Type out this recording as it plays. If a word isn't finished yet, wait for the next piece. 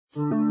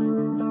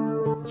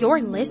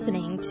You're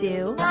listening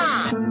to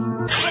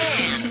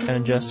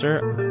And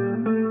Jester.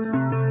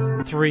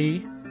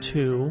 3,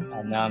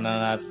 2. No,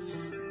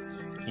 that's...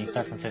 Can you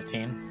start from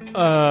 15?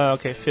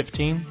 Okay,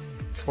 15,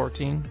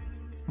 14,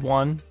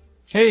 1.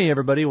 Hey,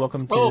 everybody,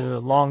 welcome to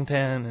Long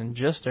Tan and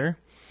Jester,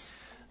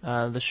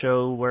 the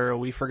show where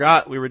we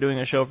forgot we were doing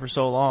a show for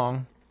so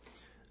long,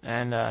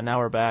 and now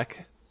we're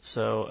back.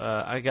 So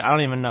I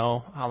don't even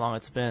know how long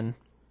it's been.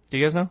 Do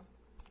you guys know?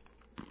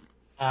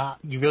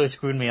 You really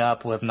screwed me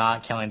up with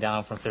not counting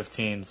down from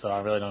 15, so I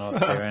really don't know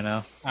what to say right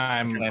now.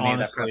 I'm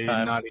honestly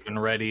not even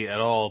ready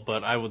at all,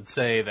 but I would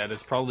say that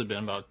it's probably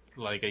been about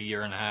like a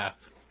year and a half.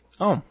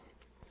 Oh,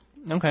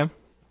 okay.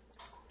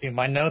 Dude,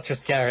 my notes are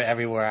scattered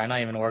everywhere. I'm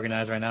not even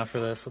organized right now for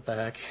this. What the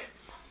heck?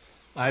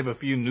 I have a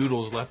few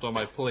noodles left on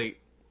my plate.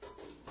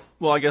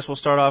 Well, I guess we'll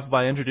start off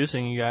by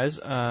introducing you guys.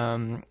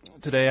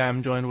 Today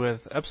I'm joined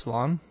with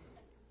Epsilon.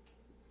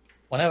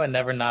 When have I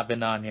never not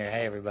been on here?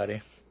 Hey,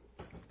 everybody.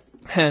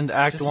 And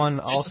Act 1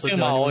 also Just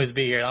assume I'll always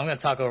be here. I'm going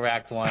to talk over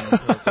Act 1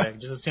 real quick.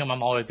 Just assume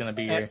I'm always going to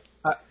be here.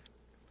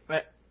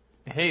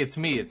 Hey, it's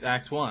me. It's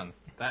Act 1.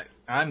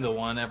 I'm the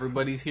one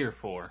everybody's here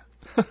for.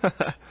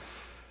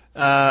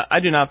 I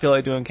do not feel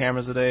like doing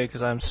cameras today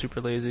because I'm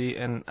super lazy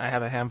and I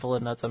have a handful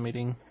of nuts I'm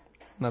eating.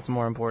 That's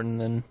more important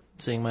than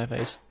seeing my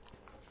face.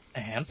 A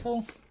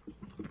handful?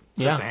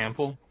 Just a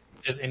handful?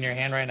 Just in your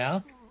hand right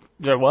now?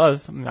 There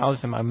was. Now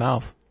it's in my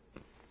mouth.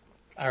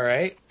 All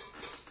right.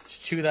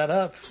 Just chew that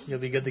up. You'll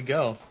be good to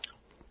go.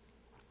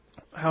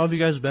 How have you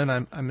guys been?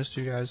 I missed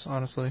you guys,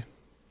 honestly.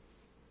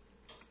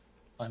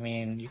 I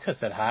mean, you could have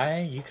said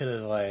hi. You could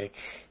have,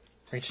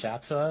 reached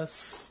out to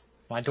us.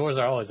 My doors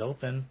are always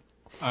open.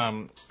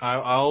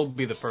 I'll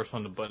be the first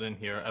one to butt in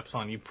here.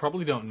 Epsilon, you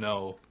probably don't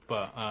know,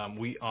 but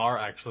we are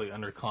actually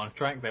under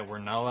contract that we're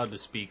not allowed to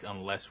speak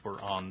unless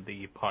we're on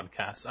the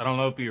podcast. I don't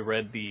know if you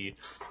read the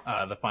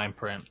fine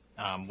print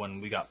when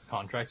we got the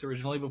contracts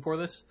originally before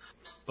this,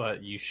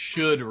 but you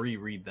should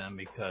reread them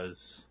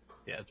because,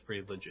 yeah, it's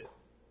pretty legit.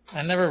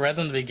 I never read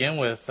them to begin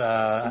with.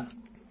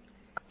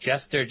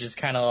 Jester just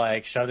kind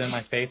of shoved it in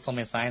my face, told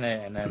me to sign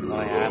it, and then when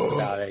I asked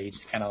about it, he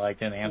just kind of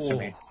didn't answer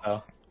me.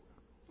 So.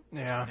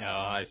 Yeah. Yeah,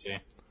 I see.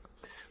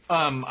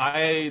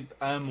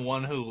 I'm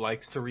one who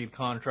likes to read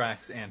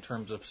contracts and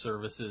terms of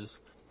services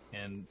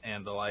and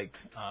the like.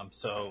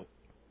 So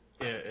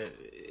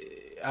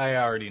I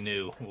already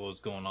knew what was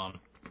going on.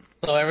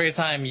 So every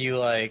time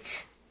you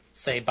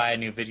say buy a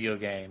new video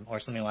game or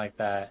something like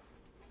that,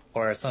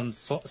 or some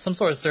sort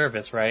of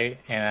service, right?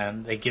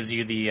 And it gives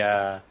you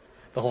the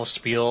whole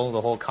spiel,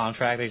 the whole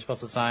contract that you're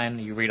supposed to sign.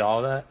 You read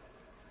all of that?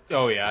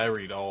 Oh yeah, I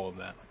read all of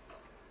that.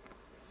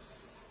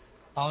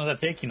 How long does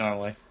that take you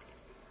normally?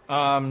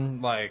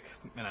 Like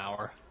an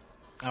hour.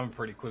 I'm a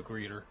pretty quick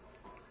reader.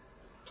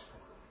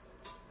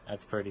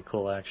 That's pretty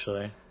cool,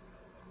 actually.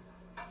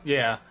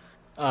 Yeah.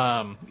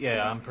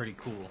 Yeah, I'm pretty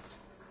cool.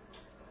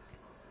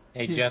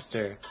 Hey,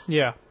 Jester.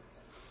 Yeah.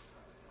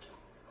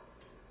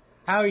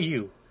 How are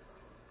you?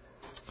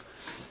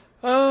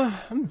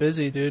 I'm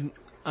busy, dude.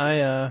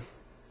 I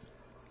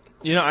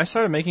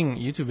started making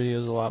YouTube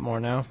videos a lot more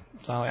now.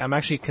 So I'm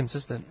actually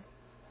consistent.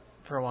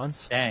 For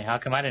once. Dang, how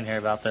come I didn't hear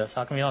about this?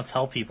 How come you don't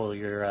tell people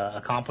your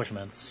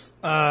accomplishments?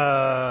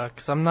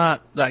 Because I'm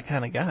not that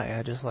kind of guy.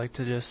 I just like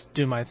to just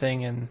do my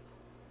thing and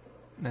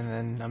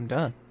then I'm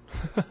done.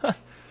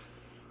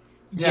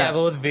 Yeah,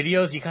 but with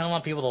videos, you kind of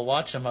want people to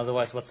watch them.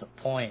 Otherwise, what's the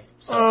point?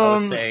 So I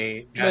would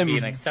say that'd be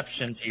an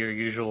exception to your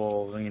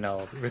usual,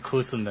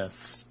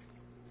 reclusiveness.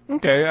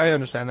 Okay, I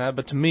understand that.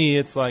 But to me,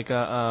 it's like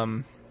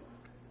a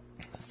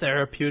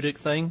therapeutic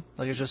thing.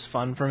 Like, it's just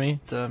fun for me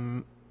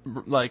to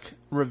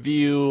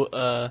review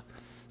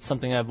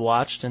something I've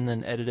watched and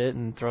then edit it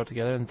and throw it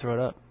together and throw it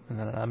up, and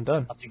then I'm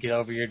done. Help you get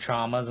over your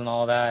traumas and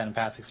all that and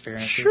past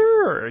experiences.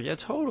 Sure, yeah,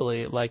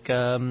 totally. Like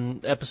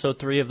episode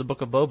 3 of the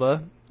Book of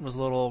Boba was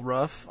a little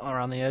rough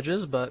around the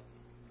edges, but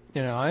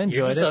I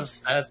enjoyed it. You're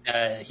just upset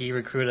that he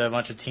recruited a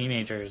bunch of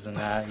teenagers and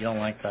that you don't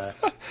like that.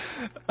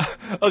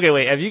 Okay,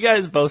 wait, have you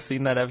guys both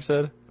seen that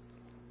episode?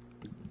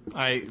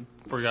 I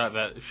forgot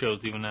that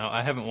show's even out.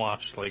 I haven't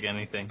watched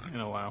anything in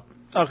a while.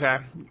 Okay.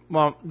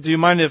 Well, do you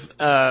mind if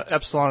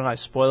Epsilon and I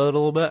spoil it a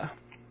little bit?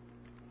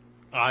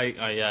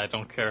 I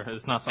don't care.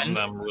 It's not something that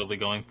I'm really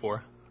going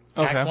for.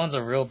 Okay. Act 1's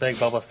a real big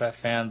Boba Fett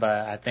fan,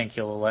 but I think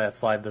he'll let it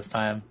slide this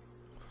time.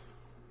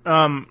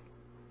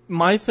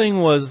 My thing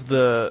was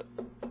they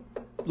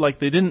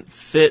didn't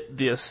fit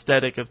the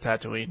aesthetic of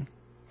Tatooine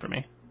for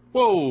me.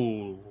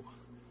 Whoa!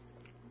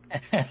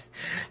 It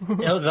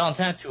was on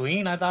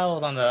Tatooine? I thought it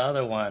was on the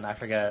other one. I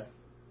forget.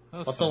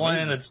 What's the one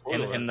in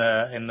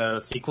the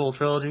sequel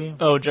trilogy?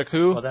 Oh,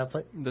 Jakku? Was that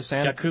play? The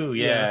sand? Jakku,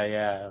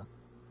 yeah.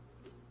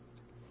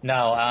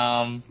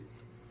 No,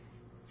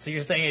 so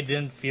you're saying it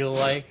didn't feel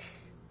like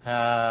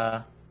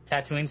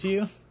Tatooine to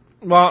you?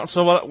 Well,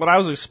 so what I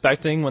was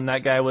expecting when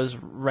that guy was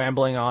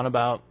rambling on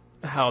about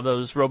how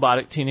those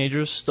robotic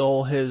teenagers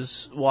stole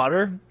his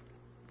water,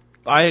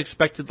 I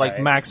expected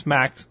Mad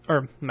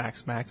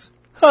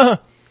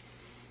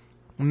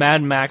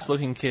Max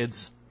looking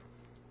kids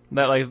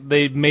that like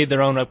they made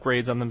their own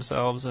upgrades on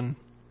themselves and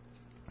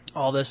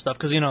all this stuff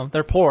because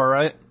they're poor,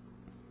 right?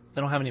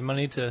 They don't have any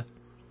money to.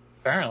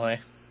 Apparently.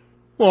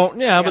 Well,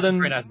 yeah, but then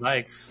pretty nice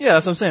bikes. yeah,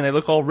 that's what I'm saying. They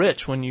look all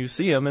rich when you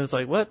see them, and it's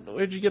like, what?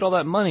 Where'd you get all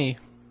that money?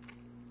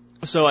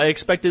 So I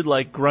expected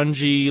like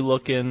grungy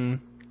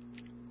looking,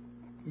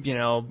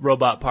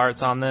 robot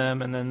parts on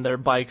them, and then their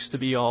bikes to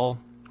be all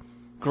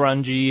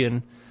grungy,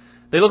 and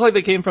they look like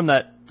they came from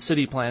that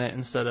city planet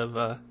instead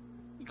of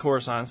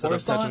Coruscant instead of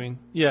Tatooine.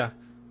 Yeah.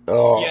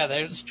 Oh. Yeah,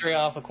 they're straight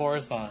off of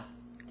Coruscant.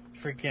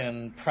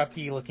 Freaking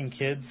preppy looking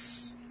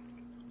kids.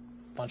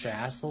 Bunch of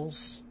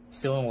assholes.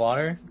 Stealing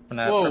water from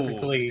that Whoa,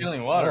 perfectly...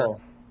 stealing water. Oh.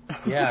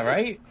 Yeah,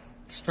 right?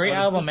 Straight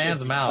out of a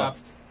man's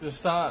mouth. Just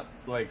stop,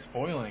 like,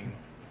 spoiling,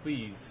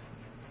 please.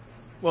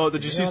 Well,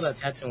 did you see? Know that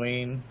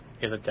Tatooine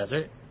is a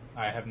desert?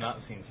 I have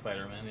not seen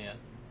Spider-Man yet.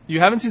 You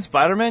haven't seen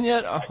Spider-Man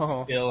yet? I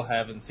Oh, still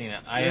haven't seen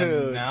it. I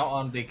Dude. am now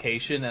on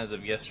vacation as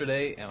of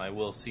yesterday, and I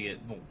will see it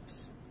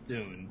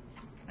soon.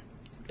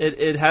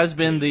 it has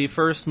been the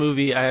first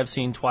movie I have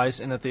seen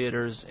twice in the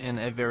theaters in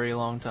a very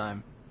long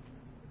time.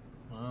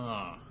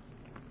 Ah.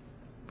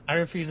 I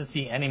refuse to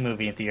see any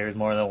movie in theaters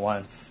more than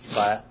once,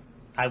 but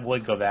I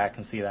would go back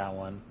and see that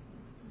one.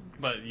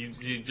 But you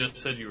just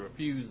said you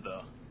refused,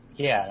 though.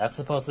 Yeah, that's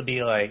supposed to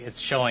be like, it's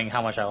showing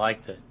how much I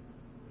liked it.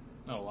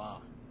 Oh,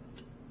 wow.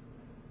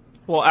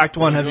 Well, Act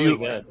One, It's really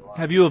good.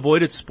 have you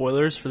avoided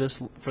spoilers for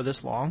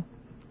this long?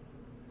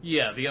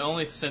 Yeah,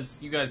 since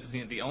you guys have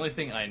seen it, the only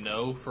thing I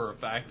know for a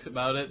fact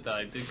about it that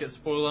I did get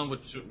spoiled on,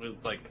 which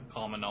was like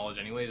common knowledge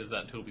anyways, is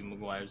that Tobey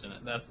Maguire's in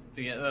it.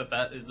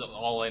 That is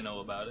all I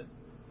know about it.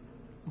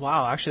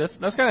 Wow, actually,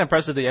 that's kind of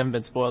impressive that you haven't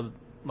been spoiled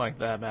like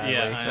that badly.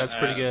 Yeah, That's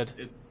pretty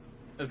good.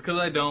 It's because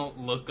I don't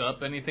look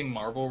up anything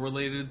Marvel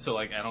related, so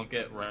like I don't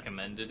get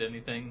recommended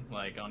anything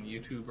like on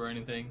YouTube or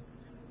anything.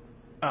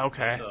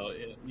 Okay. So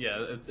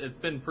it's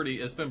been pretty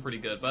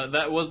good. But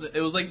it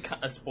was like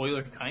a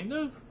spoiler kind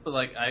of, but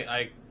like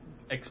I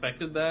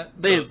expected that.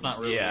 So it's not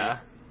really. Yeah.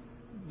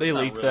 They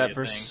not leaked really that a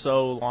for thing.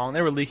 so long.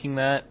 They were leaking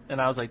that,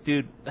 and I was like,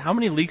 dude, how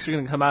many leaks are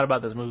going to come out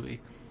about this movie?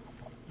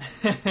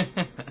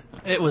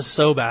 It was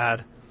so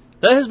bad.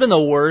 That has been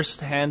the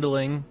worst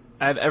handling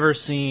I've ever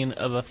seen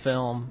of a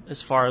film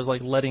as far as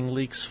like letting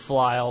leaks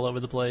fly all over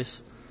the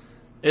place.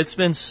 It's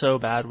been so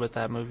bad with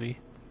that movie.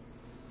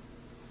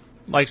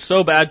 Like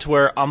so bad to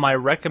where on my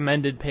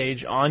recommended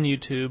page on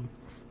YouTube,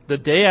 the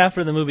day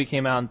after the movie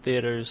came out in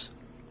theaters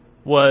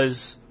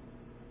was,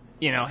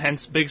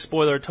 hence big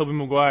spoiler, Tobey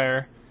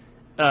Maguire,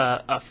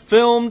 a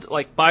filmed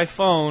like by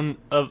phone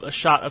of a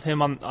shot of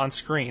him on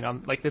screen.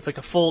 It's like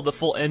the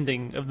full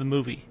ending of the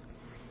movie.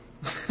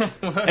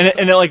 and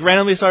it like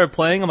randomly started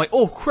playing. I'm like,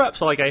 oh crap!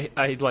 So like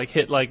I like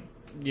hit like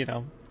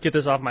get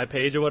this off my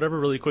page or whatever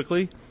really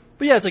quickly.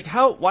 But yeah, it's like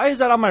why is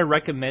that on my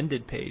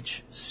recommended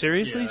page?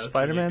 Seriously, Yeah, that's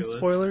Spider-Man ridiculous.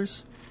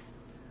 spoilers?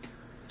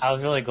 I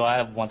was really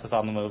glad once I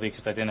saw the movie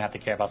because I didn't have to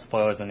care about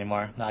spoilers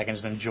anymore. Now I can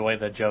just enjoy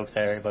the jokes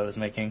that everybody was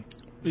making.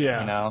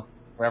 Yeah,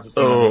 Referencing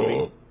the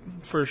movie.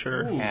 for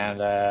sure. And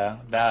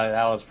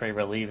that was pretty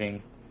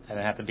relieving. I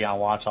didn't have to be on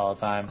watch all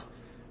the time.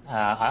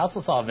 I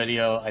also saw a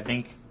video, I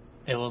think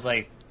it was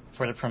like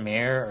for the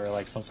premiere or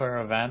like some sort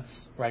of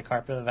events, red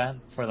carpet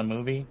event for the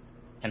movie.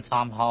 And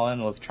Tom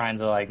Holland was trying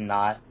to like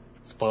not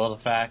spoil the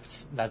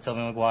fact that Tobey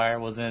Maguire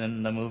was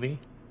in the movie.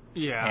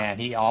 Yeah. And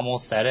he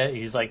almost said it.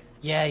 He's like,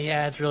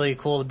 yeah, it's really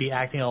cool to be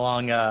acting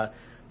along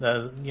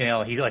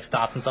he like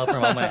stops himself for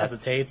a moment and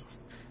hesitates.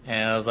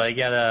 And I was like,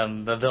 yeah,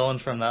 the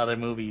villains from the other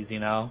movies,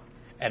 And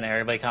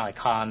everybody kind of like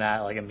caught on that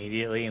like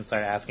immediately and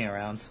started asking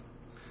around.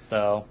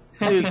 So,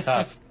 it must be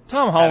tough.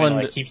 Tom Having Holland,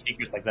 to like keep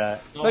secrets like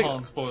that. Tom Like-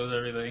 Holland spoils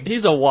everything.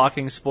 he's a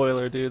walking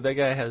spoiler, dude. That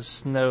guy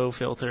has no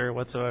filter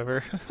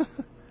whatsoever.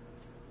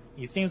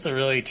 He seems to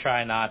really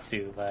try not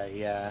to, but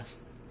yeah.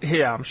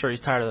 Yeah, I'm sure he's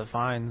tired of the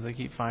fines. They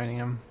keep fining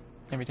him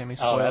every time he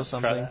spoils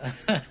something.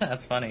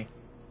 That's funny.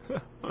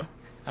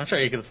 I'm sure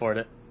he could afford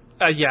it.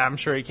 Yeah, I'm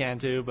sure he can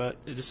too, but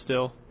it is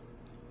still.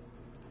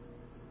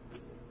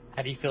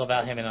 How do you feel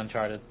about him in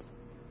Uncharted?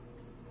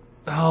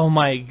 Oh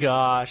my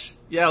gosh.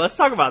 Yeah, let's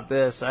talk about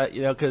this.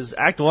 Because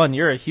Act 1,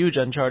 you're a huge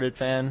Uncharted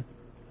fan.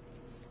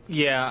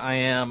 Yeah, I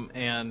am,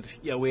 and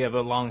yeah, we have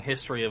a long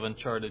history of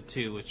Uncharted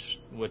 2,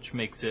 which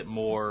makes it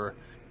more,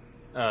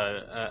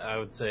 I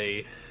would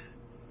say,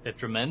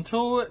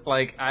 detrimental.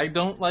 Like, I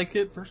don't like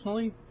it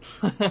personally.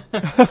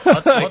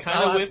 I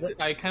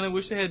kind of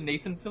wish they had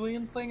Nathan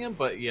Fillion playing him,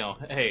 but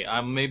hey,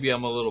 maybe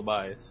I'm a little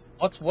biased.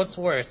 What's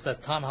worse,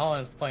 that Tom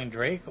Holland is playing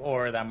Drake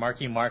or that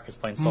Marky Mark is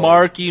playing Sully?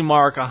 Marky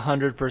Mark,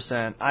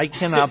 100%. I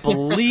cannot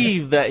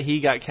believe that he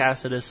got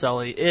casted as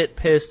Sully. It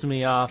pissed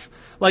me off.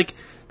 Like,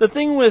 the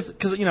thing with,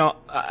 because,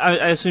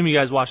 I assume you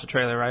guys watched the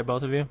trailer, right,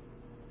 both of you?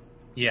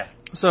 Yeah.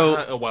 So,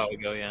 A while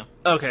ago, yeah.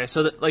 okay,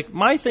 so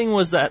my thing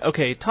was that,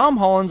 okay, Tom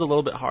Holland's a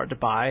little bit hard to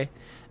buy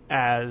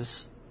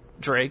as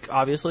Drake,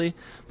 obviously,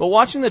 but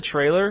watching the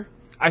trailer,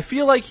 I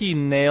feel like he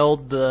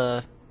nailed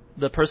the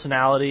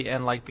personality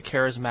and like the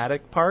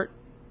charismatic part.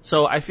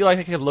 So I feel like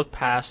I could look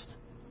past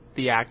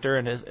the actor,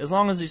 and as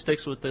long as he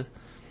sticks with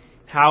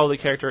how the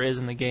character is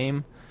in the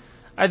game,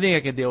 I think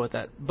I could deal with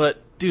that.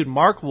 But, dude,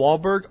 Mark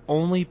Wahlberg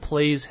only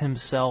plays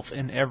himself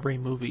in every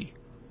movie.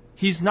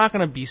 He's not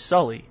going to be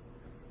Sully.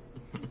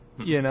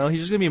 You know, he's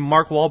just going to be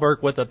Mark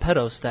Wahlberg with a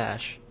pedo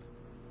stash.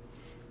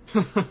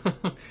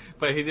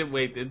 But he did,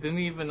 didn't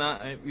he even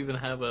not even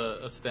have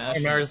a stash? I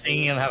remember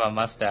seeing him have a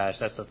mustache,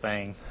 that's the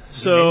thing.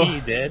 So, Maybe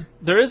he did.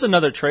 there is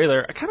another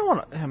trailer. I kind of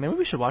want to... Maybe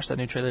we should watch that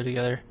new trailer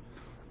together.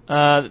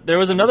 There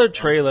was another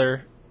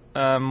trailer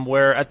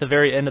where at the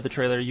very end of the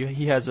trailer,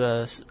 he has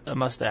a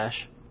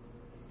mustache.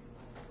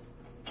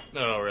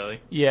 Oh,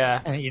 really?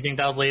 Yeah. And you think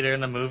that was later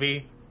in the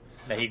movie?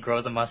 That he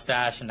grows a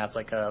mustache and that's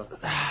like a,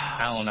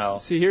 I don't know.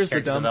 See, here's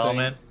the character dumb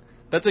development. thing.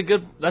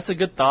 That's a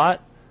good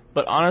thought,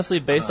 but honestly,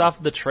 based off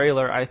of the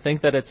trailer, I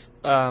think that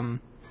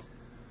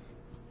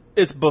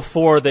it's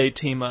before they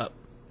team up,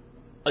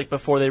 like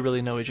before they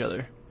really know each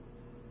other.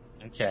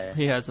 Okay.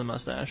 He has the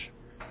mustache.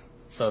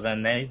 So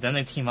then they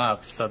team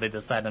up, so they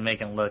decide to make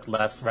him look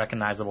less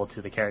recognizable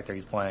to the character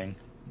he's playing.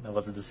 That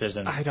was a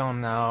decision. I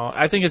don't know.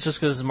 I think it's just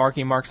because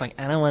Marky Mark's like,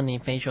 I don't want any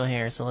facial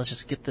hair, so let's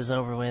just get this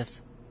over with.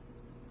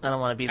 I don't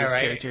want to be this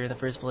Alright. character in the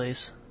first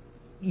place.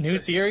 New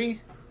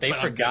theory? They Well,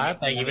 forgot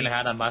that he even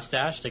had a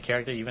mustache. The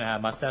character even had a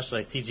mustache, so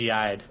they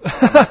CGI'd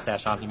a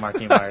mustache onto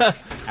Marky Mark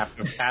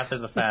after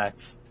the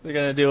fact. They're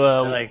gonna do They're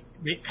a like,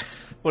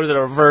 what is it?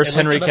 A reverse they looked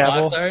Henry at the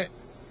box Cavill. art.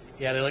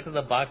 Yeah, they looked at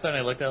the box art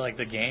and they looked at like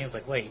the games.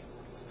 Like, wait,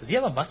 does he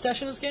have a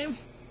mustache in this game?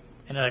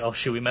 And they're like, oh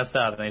shoot, we messed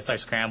up. And they start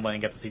scrambling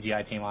and get the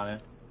CGI team on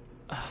it.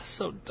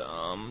 So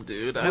dumb,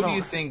 dude. Who do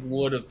you think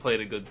would have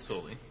played a good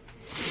Sully?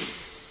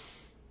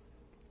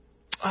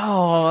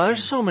 Oh,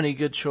 there's so many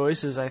good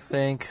choices, I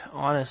think,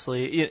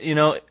 honestly. You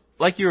know,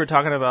 like you were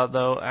talking about,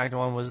 though, Act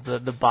 1 was the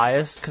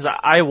bias. Because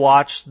I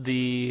watched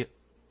the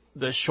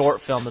short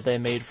film that they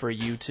made for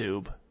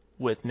YouTube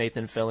with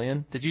Nathan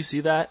Fillion. Did you see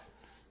that?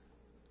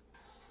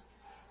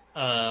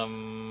 I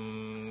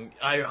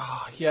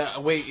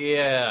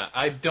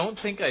don't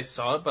think I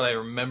saw it, but I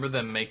remember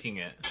them making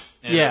it.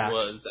 And Yeah. it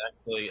was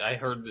actually, I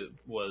heard it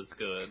was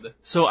good.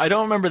 So I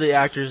don't remember the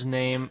actor's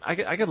name.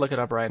 I could look it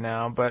up right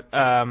now. But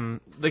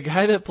the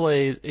guy that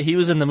plays... He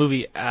was in the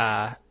movie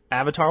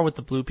Avatar with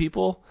the blue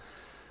people,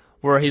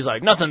 where he's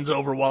like, nothing's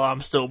over while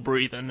I'm still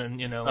breathing, and,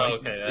 you know... Oh, like,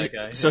 okay, that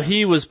guy. So yeah.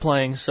 he was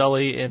playing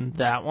Sully in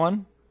that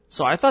one.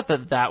 So I thought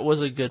that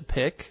was a good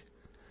pick.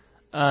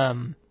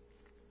 But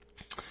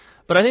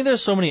I think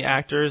there's so many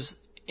actors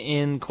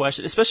in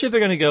question, especially if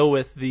they're going to go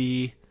with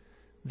the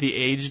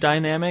age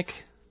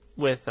dynamic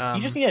with... You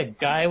just need a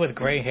guy with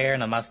gray hair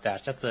and a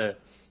mustache. That's a...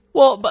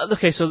 Well, but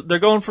okay, so they're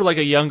going for like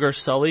a younger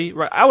Sully,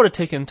 right? I would have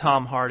taken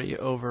Tom Hardy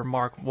over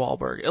Mark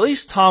Wahlberg. At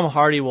least Tom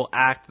Hardy will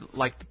act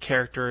like the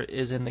character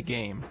is in the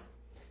game.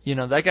 You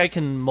know, that guy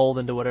can mold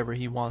into whatever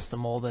he wants to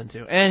mold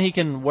into. And he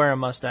can wear a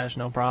mustache,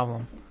 no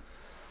problem.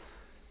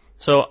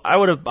 So I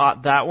would have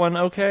bought that one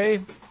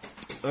okay.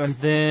 And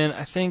then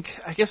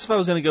I guess if I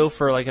was going to go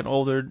for like an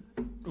older,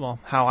 well,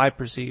 how I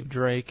perceive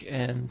Drake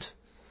and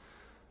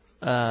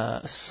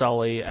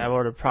Sully, I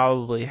would have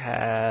probably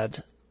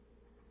had...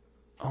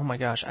 Oh my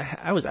gosh,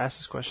 I was asked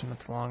this question not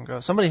too long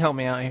ago. Somebody help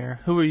me out here.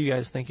 Who are you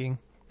guys thinking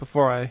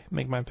before I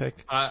make my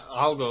pick?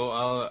 I'll go.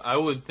 I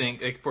would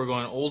think, like, if we're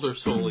going older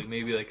Sully,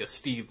 maybe like a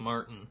Steve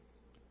Martin.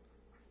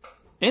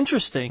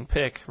 Interesting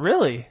pick.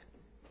 Really?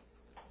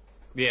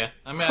 Yeah,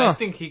 I mean, Huh. I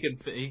think he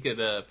could fit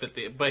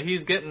the, but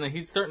he's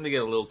starting to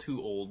get a little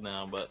too old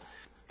now. But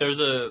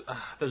there's a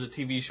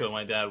TV show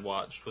my dad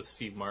watched with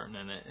Steve Martin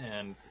in it,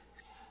 and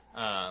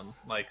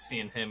like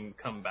seeing him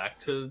come back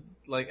to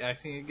like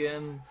acting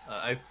again,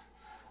 I'm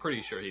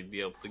pretty sure he'd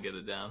be able to get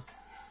it down.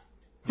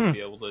 He'd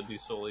be able to do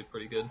Sully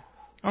pretty good.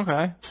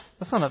 Okay.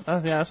 That's not a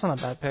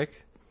bad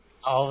pick.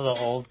 All of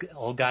the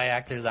old guy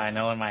actors I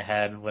know in my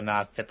head would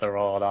not fit the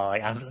role at all.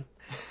 Like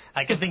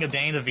I can think of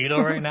Danny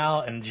DeVito right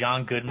now and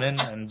John Goodman,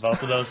 and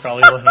both of those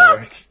probably wouldn't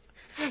work.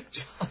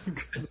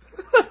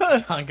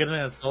 John Goodman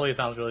as Sully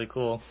sounds really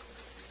cool.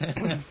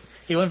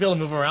 He wouldn't be able to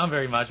move around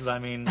very much, but I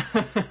mean,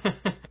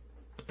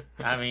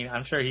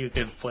 I'm sure he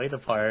could play the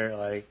part,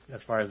 like,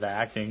 as far as the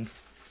acting.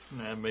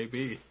 Yeah,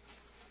 maybe.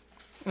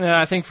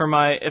 Yeah, I think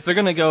if they're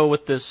gonna go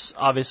with this,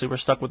 obviously we're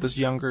stuck with this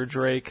younger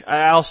Drake.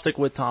 I'll stick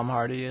with Tom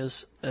Hardy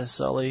as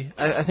Sully.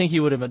 I think he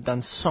would have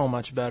done so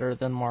much better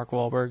than Mark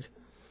Wahlberg.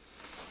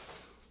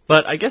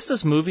 But I guess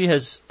this movie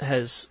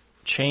has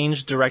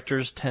changed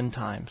directors 10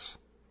 times.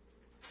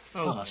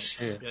 Oh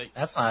shit. Yikes.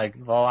 That's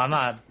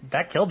not,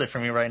 that killed it for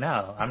me right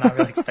now. I'm not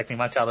really expecting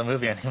much out of the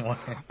movie anymore.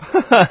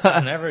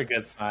 That's never a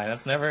good sign.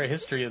 That's never a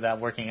history of that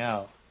working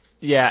out.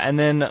 Yeah, and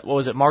then, what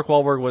was it? Mark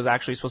Wahlberg was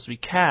actually supposed to be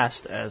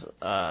cast as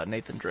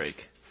Nathan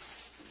Drake.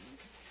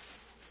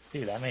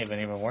 Dude, that may have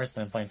been even worse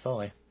than playing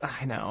Sully.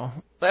 I know.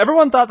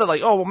 Everyone thought that,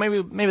 like, oh, well,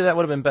 maybe that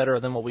would have been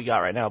better than what we got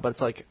right now, but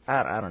it's like,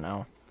 I don't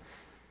know.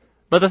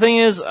 But the thing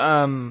is,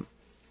 what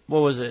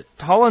was it?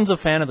 Holland's a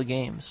fan of the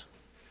games.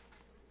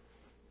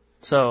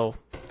 So,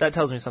 that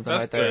tells me something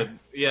That's right there. good.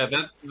 Yeah,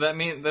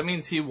 that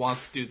means he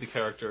wants to do the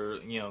character,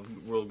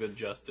 real good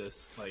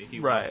justice. Like he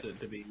wants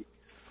it to be.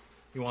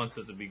 He wants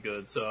it to be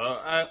good. So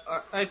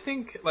I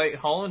think like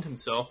Holland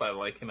himself, I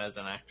like him as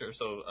an actor.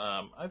 So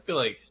I feel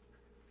like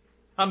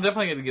I'm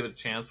definitely going to give it a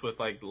chance with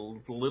like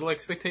little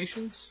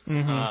expectations.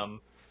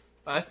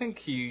 I think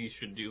he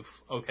should do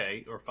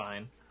okay or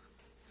fine.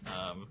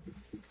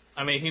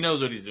 I mean, he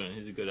knows what he's doing.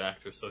 He's a good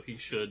actor, so he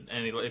should.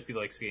 And if he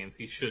likes games,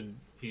 he should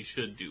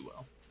do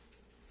well.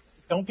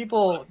 Didn't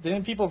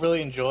people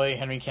really enjoy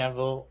Henry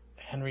Cavill?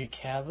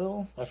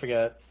 I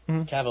forget.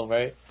 Cavill,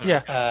 right?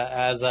 Yeah.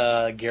 As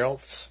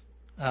Geralt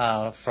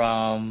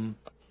from.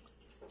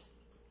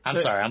 I'm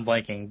sorry, I'm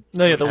blanking.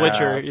 No, yeah, The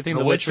Witcher. You think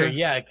The Witcher?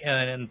 Yeah,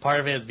 and part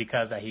of it is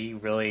because that he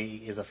really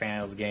is a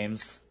fan of those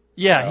games.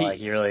 Yeah, So,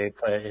 he really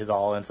put his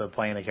all into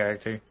playing the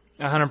character.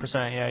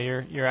 100%. Yeah,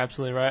 you're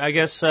absolutely right. I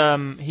guess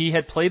he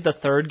had played the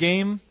third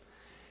game,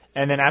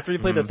 and then after he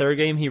played the third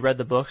game, he read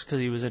the books because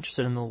he was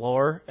interested in the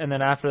lore. And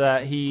then after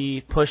that,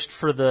 he pushed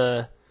for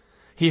the.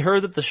 He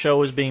heard that the show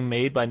was being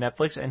made by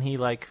Netflix, and he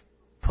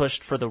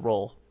pushed for the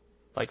role,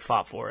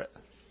 fought for it.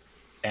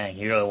 Dang,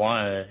 he really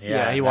wanted it.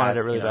 Yeah, he wanted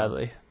it really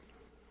badly.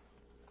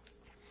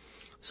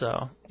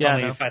 So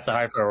somebody who fights so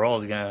hard for a role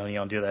is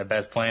gonna do their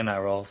best playing that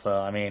role. So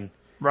I mean,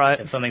 right.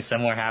 If something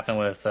similar happened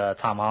with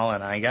Tom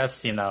Holland, I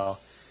guess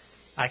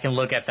I can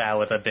look at that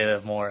with a bit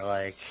of more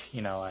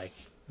he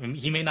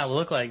may not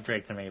look like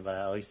Drake to me, but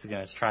at least he's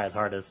gonna try his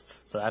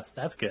hardest. So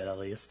that's good at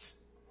least.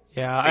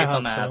 Yeah, based I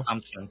on that hope so.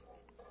 assumption.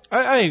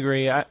 I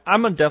agree.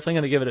 I'm definitely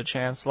going to give it a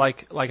chance.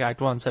 Like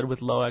Act 1 said,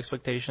 with low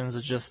expectations.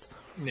 It's just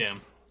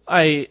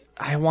I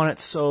want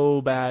it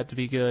so bad to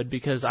be good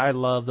because I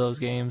love those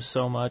games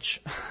so much.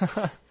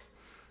 I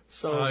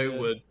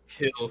would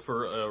kill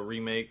for a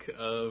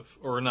remaster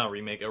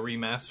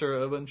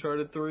of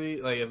Uncharted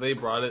 3. Like, if they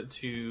brought it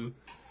to,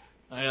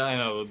 I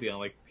know it would be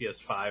on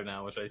PS5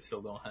 now, which I still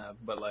don't have,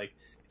 but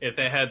if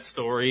they had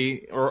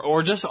story,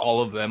 or just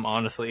all of them,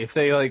 honestly, if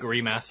they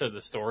remastered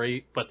the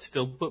story, but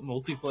still put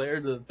multiplayer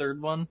to the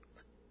third one,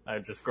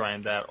 I'd just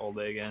grind that all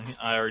day again.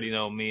 I already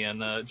know me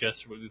and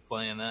Jester would be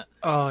playing that.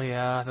 Oh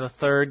yeah, the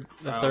third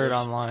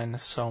online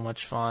is so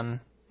much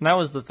fun. And that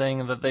was the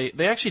thing that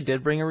they actually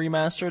did bring a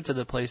remaster to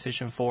the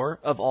PlayStation 4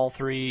 of all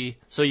three.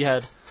 So you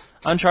had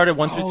Uncharted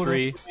 1 through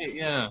 3.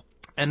 Yeah.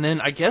 And then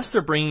I guess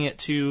they're bringing it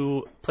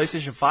to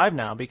PlayStation 5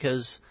 now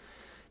because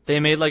they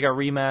made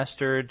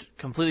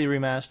completely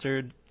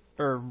remastered,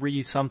 or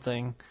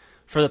re-something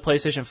for the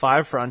PlayStation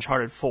 5 for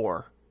Uncharted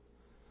 4.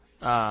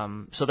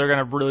 So they're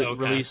going to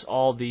release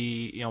all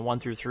the 1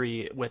 through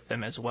 3 with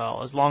them as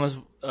well, as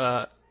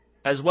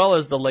well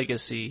as the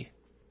Legacy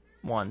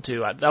one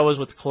too. That was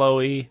with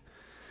Chloe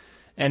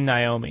and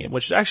Naomi,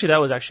 which actually that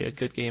was actually a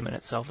good game in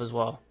itself as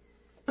well.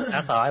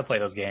 That's how I play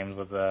those games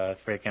with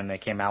they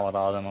came out with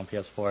all of them on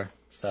PS4.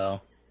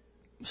 So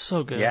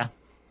good. Yeah,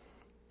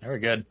 they were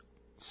good.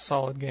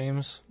 Solid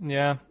games.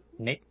 Yeah.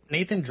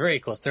 Nathan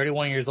Drake was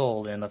 31 years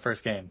old in the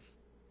first game.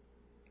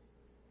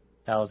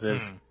 That was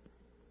his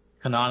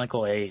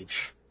canonical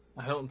age.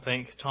 I don't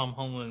think Tom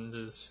Holland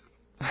is.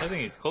 I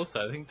think he's close to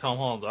that. I think Tom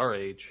Holland's our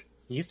age.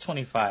 He's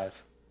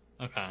 25.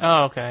 Okay.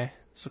 Oh, okay.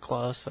 So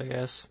close, I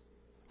guess.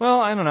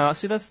 Well, I don't know.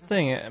 See, that's the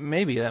thing.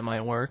 Maybe that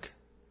might work.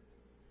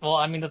 Well,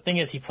 I mean, the thing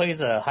is, he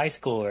plays a high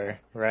schooler,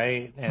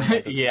 right?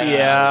 And,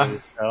 yeah.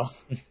 Movies, so.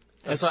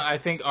 That's why I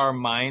think our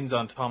minds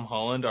on Tom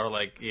Holland are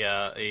a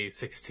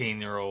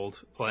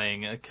 16-year-old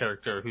playing a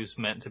character who's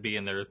meant to be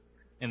in their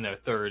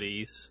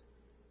 30s.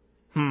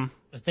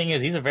 The thing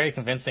is, he's a very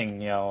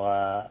convincing,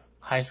 high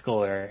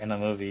schooler in the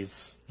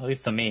movies. At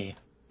least to me.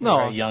 No,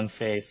 very young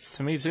face.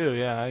 To me too.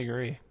 Yeah, I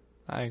agree.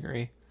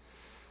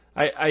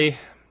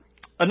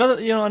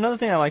 Another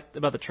thing I liked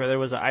about the trailer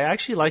was I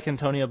actually like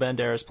Antonio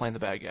Banderas playing the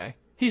bad guy.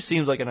 He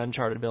seems like an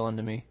Uncharted villain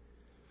to me.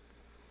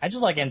 I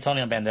just like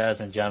Antonio Banderas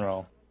in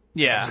general.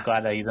 Yeah. I'm just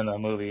glad that he's in the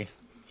movie,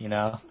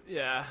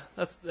 Yeah,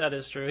 that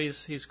is true.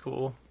 He's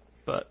cool.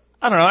 But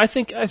I don't know, I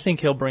think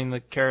he'll bring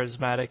the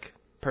charismatic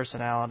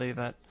personality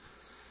that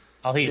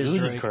he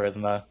loses Drake.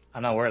 charisma.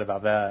 I'm not worried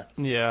about that.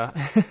 Yeah.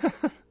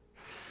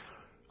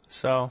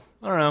 So,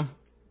 I don't know.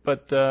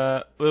 But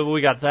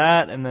we got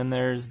that, and then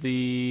there's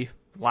the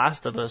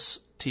Last of Us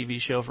TV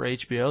show for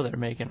HBO they're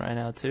making right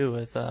now too,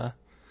 with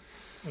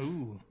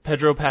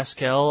Pedro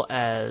Pascal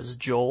as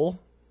Joel.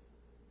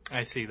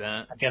 I see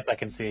that. I guess I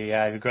can see.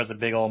 Yeah, he grows a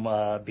big old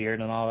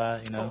beard and all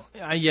that.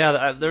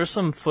 Yeah, there's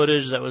some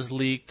footage that was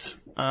leaked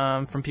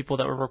from people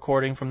that were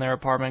recording from their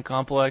apartment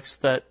complex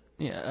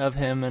of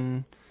him,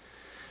 and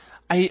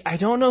I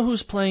don't know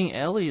who's playing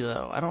Ellie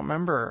though. I don't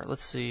remember.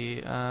 Let's see.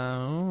 They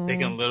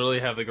can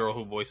literally have the girl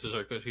who voices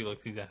her because she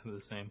looks exactly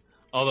the same.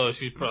 Although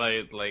she's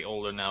probably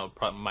older now,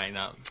 it might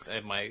not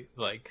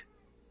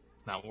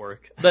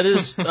work. That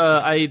is,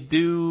 I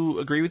do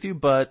agree with you,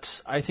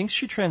 but I think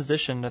she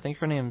transitioned. I think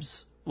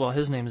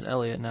his name's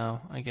Elliot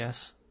now, I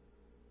guess.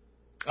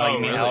 Oh, you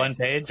mean really? Ellen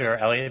Page or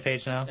Elliot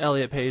Page now?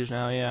 Elliot Page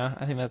now, yeah.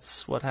 I think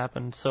that's what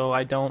happened. So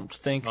I don't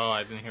think. Oh,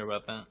 I didn't hear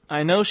about that.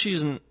 I know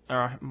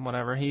or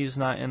whatever. He's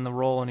not in the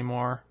role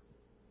anymore.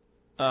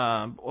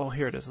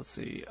 Here it is. Let's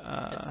see.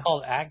 It's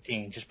called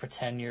acting. Just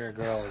pretend you're a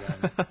girl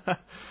again.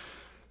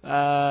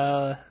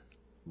 Oh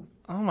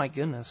my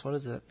goodness, what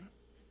is it?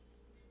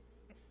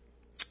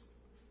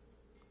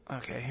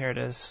 Okay, here it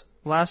is.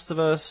 Last of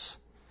Us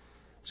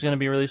It's going to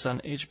be released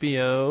on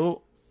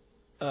HBO.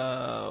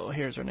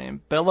 Here's her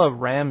name. Bella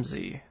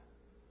Ramsey.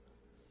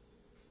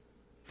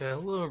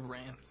 Bella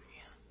Ramsey.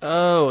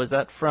 Oh, is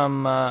that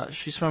from,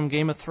 she's from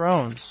Game of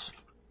Thrones.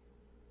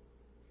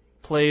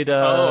 Played,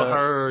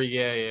 her,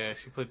 yeah.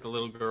 She played the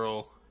little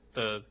girl,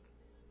 the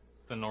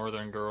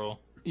northern girl.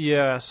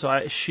 Yeah,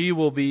 so she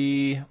will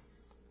be,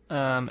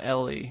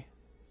 Ellie,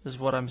 is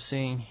what I'm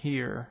seeing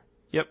here.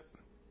 Yep.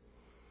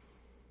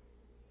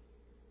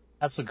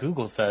 That's what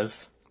Google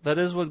says. That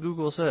is what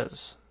Google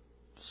says.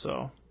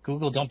 So.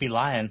 Google, don't be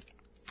lying.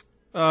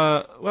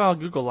 Well,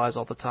 Google lies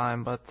all the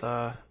time, but,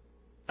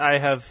 I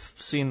have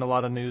seen a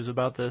lot of news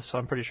about this, so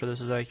I'm pretty sure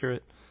this is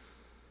accurate.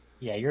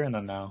 Yeah, you're in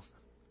the know.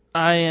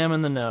 I am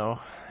in the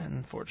know,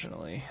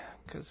 unfortunately,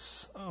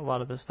 because a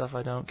lot of this stuff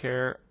I don't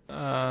care.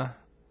 I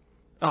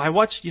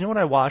watched, you know what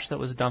I watched that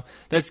was dumb?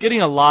 That's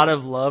getting a lot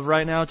of love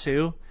right now,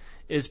 too,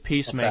 is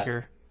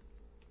Peacemaker.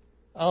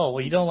 Oh,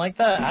 well, you don't like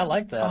that? I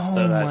like that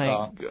episode I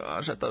saw. Oh my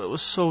gosh, I thought it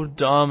was so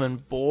dumb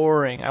and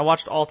boring. I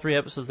watched all 3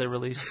 episodes they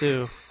released,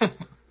 too.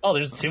 Oh,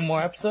 there's 2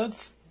 more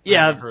episodes?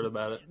 Yeah, I heard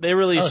about it. they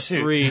released Oh, shoot.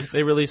 3.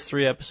 They released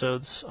 3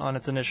 episodes on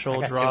its initial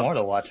I got drop. 2 more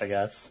to watch, I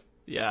guess.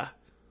 Yeah.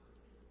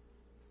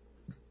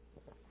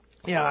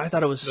 Yeah, I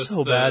thought it was That's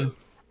so the- bad.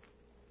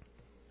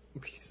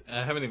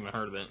 I haven't even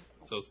heard of it,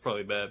 so it's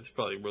probably bad. It's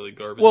probably really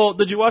garbage. Well,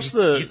 did you watch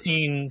You've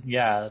seen,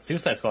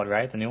 Suicide Squad,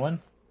 right? The new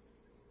one?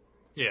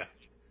 yeah.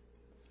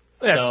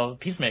 Yes. So,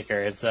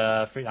 Peacemaker is,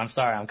 I'm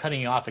sorry, I'm cutting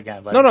you off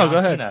again, but No, John go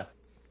ahead. Cena.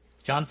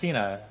 John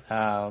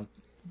Cena,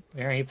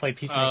 he played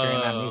Peacemaker in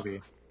that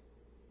movie.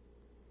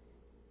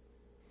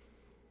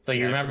 So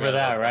you Yeah, I remember forgot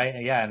that, about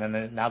right? Yeah, and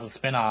then now's a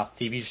spin-off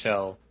TV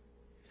show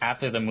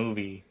after the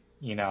movie,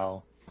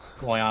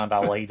 going on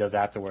about what he does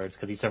afterwards,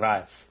 because he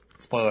survives.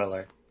 Spoiler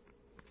alert.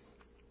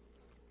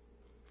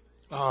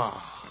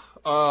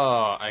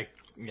 I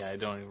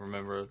don't even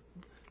remember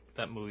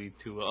that movie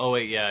too well. Oh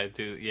wait, yeah, I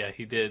do. Yeah,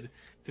 he did.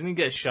 Didn't he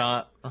get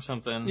shot or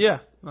something? Yeah.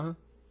 Uh-huh.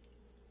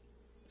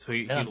 So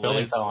he building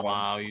lives. fell on him.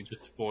 Wow, you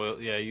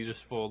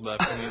just spoiled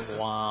that for me.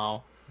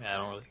 Wow. Yeah, I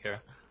don't really care.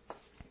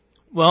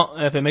 Well,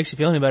 if it makes you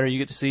feel any better, you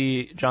get to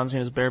see John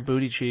Cena's bare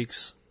booty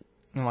cheeks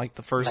in like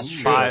the first That's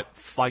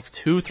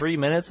true. 2-3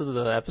 minutes of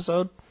the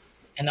episode.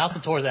 And also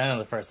towards the end of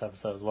the first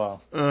episode as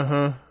well.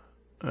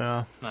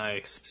 Yeah.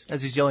 Nice.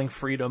 As he's yelling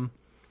freedom.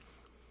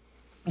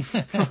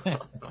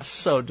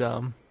 So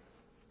dumb.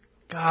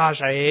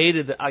 Gosh, I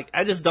hated it.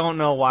 I just don't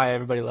know why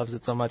everybody loves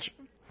it so much.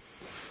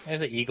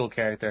 There's an eagle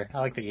character. I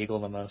like the eagle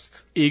the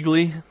most.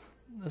 Eagly,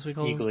 as we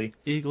call Eagly.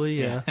 him. Eagly,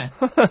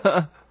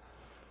 yeah.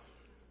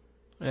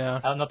 Yeah.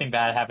 I hope nothing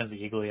bad happens to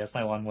Eagly. That's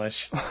my one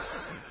wish.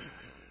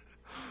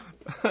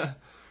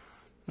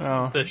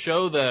 Oh. The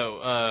show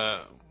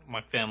that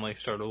my family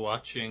started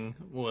watching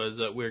was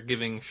we're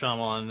giving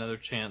Shyamalan another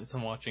chance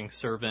and watching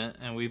Servant,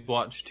 and we've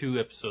watched 2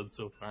 episodes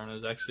so far,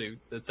 and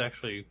it's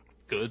actually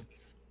good.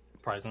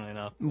 Surprisingly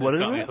enough, What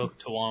it's is got me it?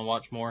 hooked to want to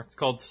watch more. It's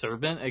called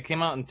Servant. It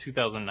came out in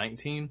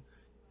 2019.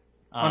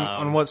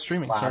 On what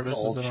streaming Wow, service that's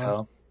an old is it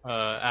on? show.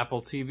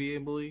 Apple TV, I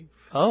believe.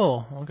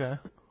 Oh, okay.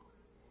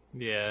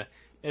 Yeah,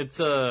 it's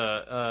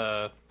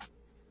a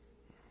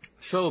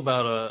show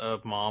about a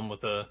mom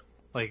with a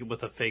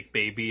fake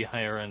baby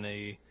hiring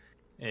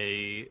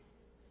a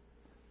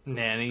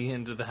nanny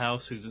into the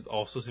house who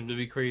also seemed to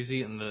be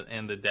crazy, and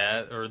the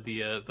dad or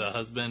the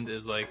husband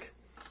is like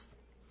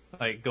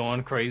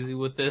going crazy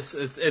with this.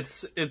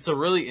 It's a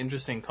really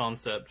interesting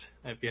concept.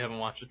 If you haven't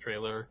watched the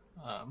trailer,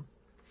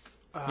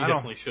 you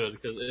definitely should,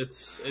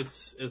 because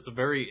it's a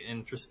very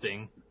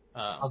interesting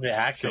How's the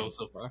acting? show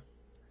so far.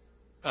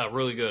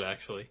 Really good,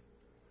 actually.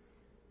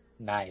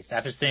 Nice.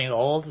 After staying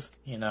old,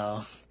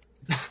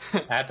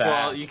 at that.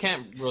 Well, you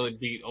can't really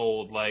beat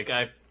old.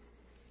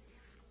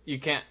 You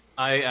can't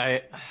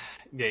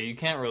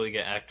really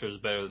get actors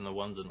better than the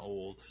ones in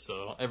old.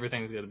 So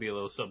everything's got to be a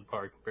little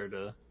subpar compared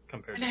to old.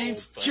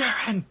 But-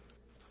 Jaren.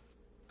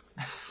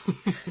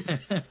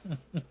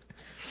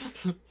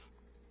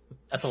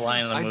 That's a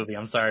line in the movie.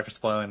 I'm sorry for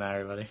spoiling that,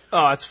 everybody.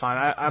 Oh, that's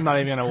fine. I'm not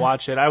even going to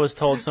watch it. I was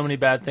told so many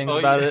bad things Oh,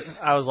 about yeah. it.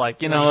 I was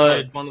like, you know what?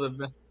 It's one of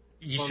the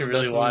You One should of the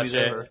really best watch movies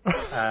it. ever.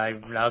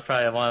 That was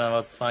probably one of the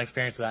most fun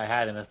experiences I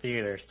had in a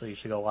theater, so you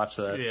should go watch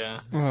that.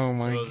 yeah. Oh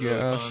my It was really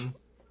gosh. fun.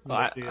 Well,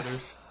 I-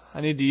 Theaters. I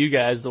need you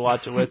guys to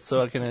watch it with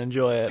so I can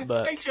enjoy it,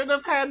 but. should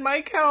have had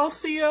my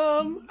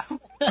calcium.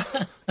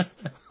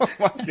 Oh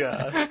my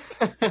god.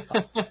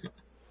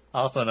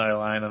 Also another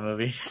line in the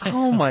movie.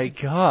 Oh my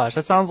gosh.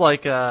 That sounds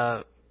like,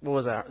 what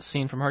was that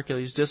scene from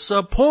Hercules?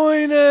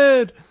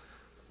 Disappointed!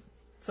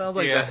 Sounds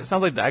like Yeah. that.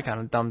 Sounds like that kind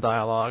of dumb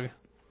dialogue.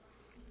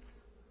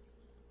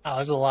 Oh,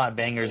 there's a lot of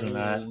bangers in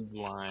that. Old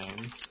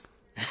lines.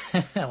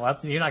 Well,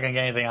 you're not gonna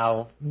get anything out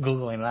of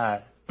Googling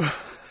that.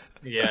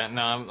 Yeah,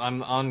 no,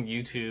 I'm on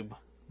YouTube.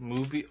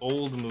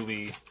 Old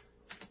movie.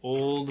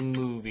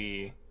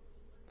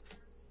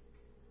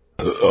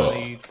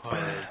 Funny part.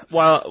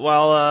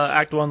 While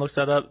Act 1 looks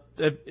that up,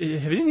 have any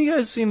of you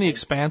guys seen The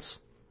Expanse?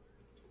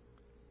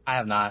 I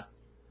have not.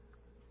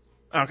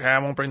 Okay, I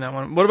won't bring that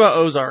one. What about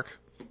Ozark?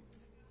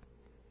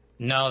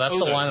 No, that's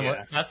the Ozark, one.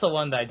 yeah. That's the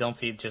one that I don't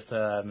see just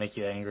to make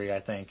you angry.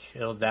 I think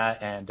it was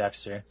that and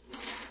Dexter.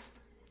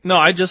 No,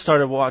 I just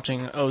started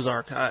watching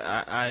Ozark.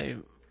 I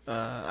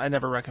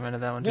never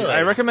recommended that one to you. Really?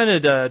 I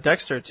recommended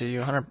Dexter to you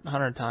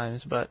 100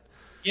 times, but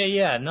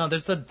Yeah. No,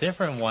 there's a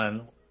different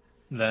one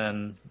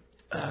than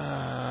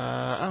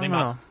I don't maybe,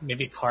 know.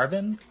 maybe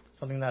Carvin.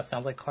 Something that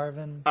sounds like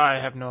Carvin. I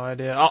have no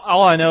idea.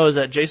 All I know is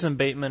that Jason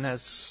Bateman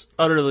has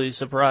utterly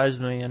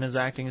surprised me in his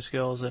acting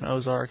skills in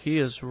Ozark. He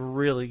is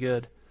really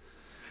good.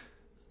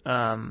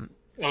 Oh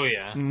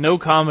yeah. No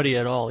comedy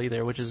at all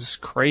either, which is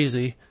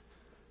crazy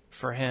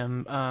for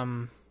him.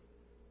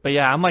 But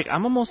yeah, I'm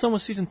almost done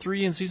with season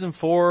 3, and season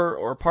 4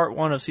 or part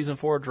 1 of season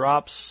 4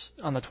 drops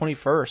on the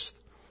 21st.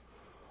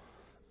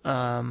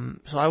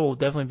 So I will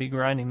definitely be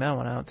grinding that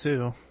one out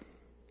too.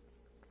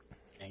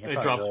 Dang, you're It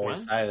probably drops really when?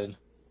 excited.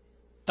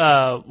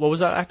 What was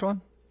that, Act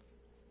 1?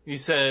 You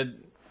said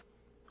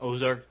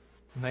Ozark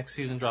next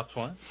season drops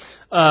when?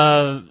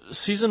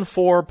 Season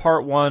 4,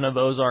 part 1 of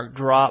Ozark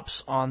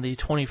drops on the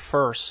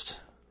 21st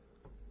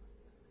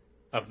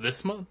Of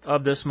this month?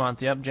 of this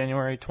month. Yep,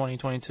 January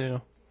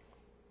 2022.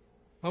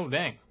 Oh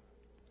dang.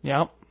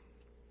 Yep.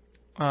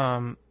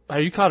 Are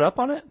you caught up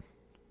on it?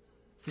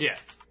 Yeah.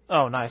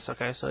 Oh, nice.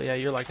 Okay, so yeah,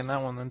 you're liking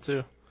that one then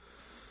too.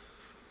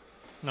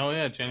 No,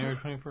 yeah, January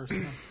 21st.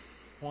 Yeah.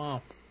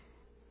 Wow.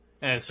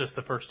 And it's just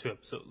the first 2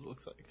 episodes, it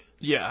looks like.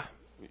 Yeah.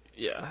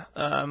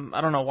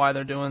 I don't know why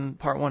they're doing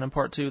part 1 and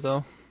part 2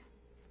 though.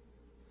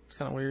 It's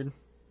kind of weird.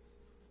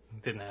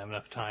 Didn't have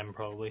enough time,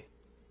 probably.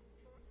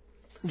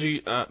 Did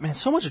you, man,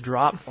 so much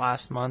dropped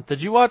last month.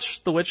 Did you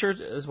watch The Witcher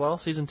as well,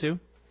 season 2?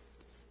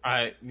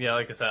 Yeah,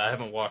 like I said, I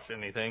haven't watched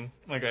anything.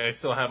 Like, I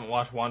still haven't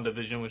watched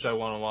WandaVision, which I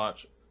want to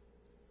watch.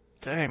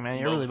 Dang, man,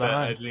 you're really Boba Fett, I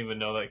behind.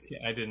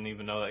 didn't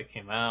even know that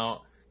came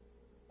out.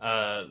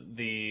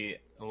 The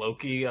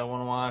Loki I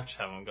want to watch.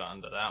 Haven't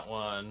gotten to that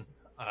one.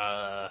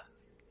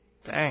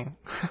 Dang.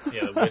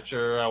 Yeah, The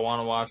Witcher I want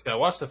to watch. I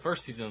watched the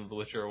first season of The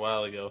Witcher a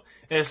while ago.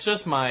 It's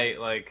just my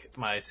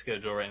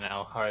schedule right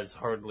now has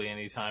hardly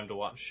any time to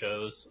watch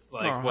shows.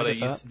 Like Oh, what I I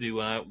get used that. to do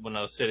when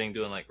I was sitting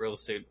doing like real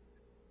estate,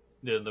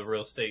 did the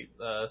real estate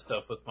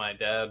stuff with my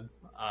dad.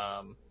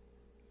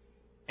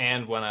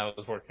 And when I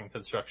was working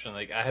construction,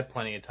 like I had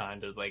plenty of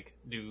time to like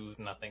do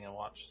nothing and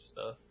watch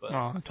stuff. But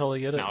Oh, I totally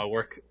get it. now I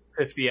work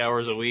 50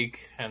 hours a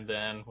week, and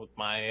then with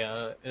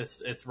my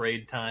it's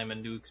raid time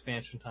and new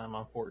expansion time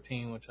on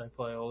 14, which I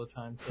play all the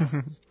time. So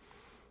Okay.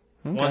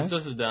 once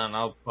this is done,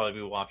 I'll probably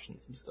be watching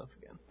some stuff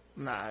again.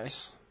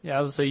 Nice. Yeah, I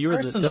was gonna say, you were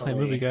definitely a Personally-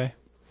 movie guy.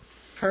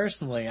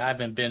 Personally, I've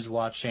been binge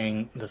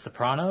watching The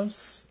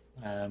Sopranos.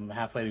 I'm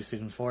halfway through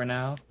season 4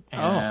 now,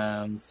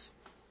 and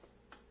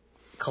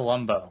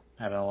Columbo.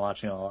 I've been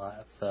watching a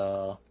lot,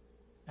 so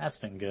that's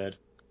been good.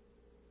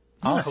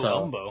 Also,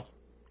 Columbo.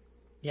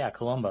 yeah,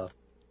 Columbo.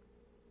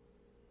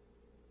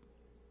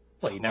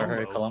 What, you never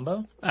heard of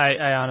Columbo?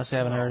 I honestly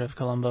haven't heard of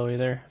Columbo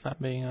either, if I'm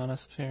being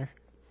honest here.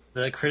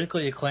 The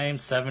critically acclaimed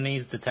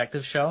 70s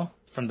detective show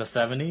from the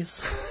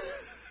 70s.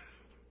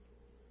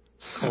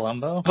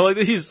 Columbo? I like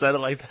that you said it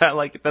like that,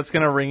 like that's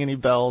gonna ring any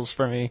bells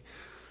for me.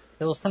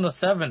 It was from the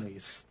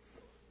 70s.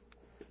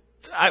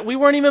 We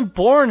weren't even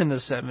born in the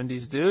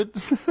 70s, dude.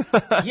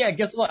 Yeah,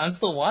 guess what? I'm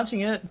still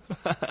watching it.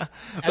 And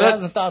that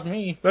hasn't stopped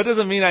me. That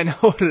doesn't mean I know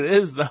what it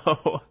is,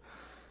 though.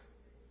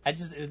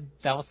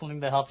 That was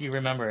something to help you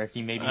remember if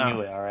you maybe Oh.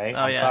 knew it, alright? Oh,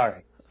 I'm yeah.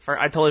 sorry.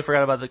 I totally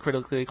forgot about the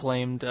critically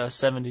acclaimed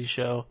 70s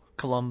show,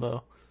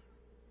 Columbo.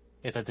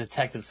 It's a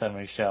detective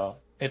 70s show.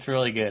 It's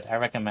really good. I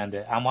recommend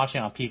it. I'm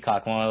watching it on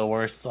Peacock, one of the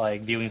worst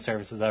viewing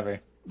services ever.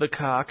 The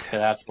cock. So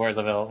that's where it's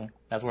available.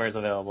 That's where it's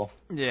available.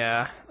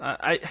 Yeah.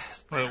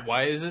 Wait,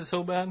 why is it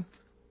so bad?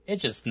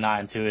 It's just not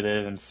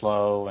intuitive and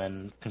slow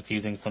and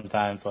confusing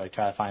sometimes. Try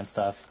to find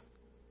stuff.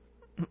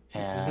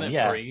 And Isn't it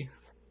yeah, free?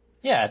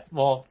 yeah.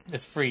 Well,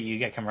 it's free. You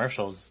get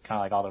commercials, kind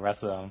of like all the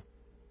rest of them.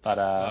 But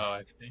Oh,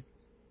 I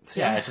see.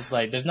 yeah, it's just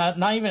there's not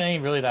even any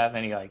really that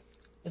many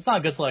It's not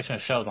a good selection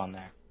of shows on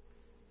there.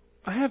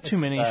 I have too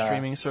It's, many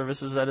streaming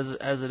services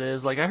as it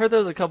is. Like, I heard there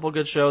was a couple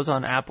good shows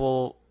on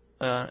Apple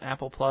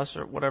Plus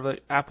or whatever,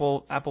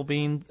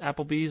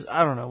 Applebee's,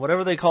 I don't know,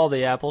 whatever they call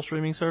the Apple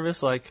streaming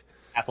service. Like,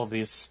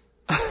 Applebee's.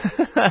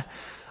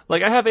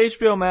 like I have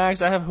HBO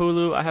Max, I have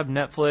Hulu, I have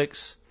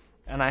Netflix,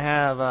 and I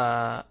have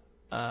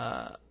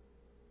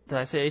did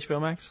I say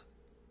HBO Max?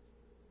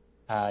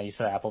 You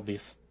said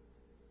Applebee's.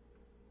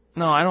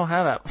 No, I don't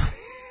have Apple.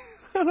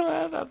 I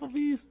don't have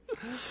Applebee's.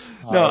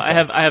 Oh, No, okay.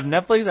 I have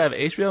Netflix, I have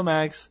HBO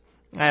Max,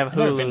 I have I've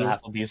never been to Hulu,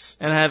 Applebee's.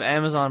 and I have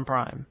Amazon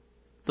Prime.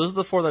 Those are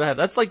the 4 that I have.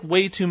 That's like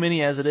way too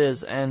many as it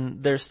is,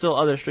 and there's still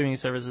other streaming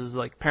services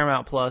like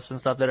Paramount Plus and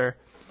stuff that are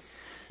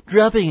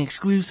dropping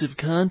exclusive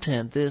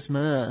content this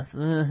month.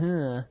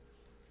 Uh-huh.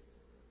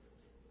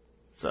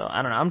 So,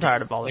 I don't know. I'm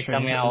tired of all the They're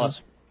streaming coming out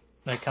services.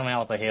 They're coming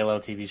out with a Halo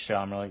TV show.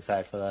 I'm really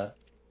excited for that.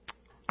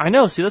 I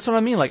know. See, that's what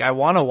I mean. Like, I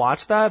want to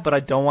watch that, but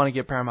I don't want to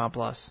get Paramount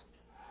Plus.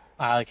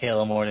 I like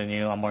Halo more than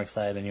you. I'm more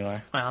excited than you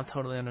are. Well,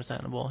 totally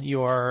understandable.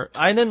 You are.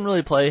 I didn't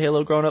really play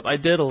Halo growing up. I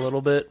did a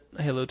little bit,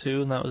 Halo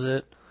 2, and that was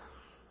it.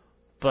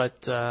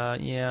 But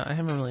yeah, I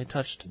haven't really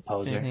touched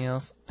Poser. anything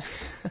else.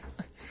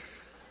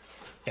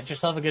 Get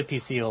yourself a good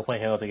PC. We'll play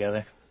Halo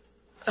together.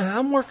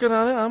 I'm working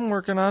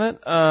on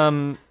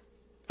it.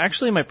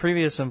 Actually, my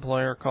previous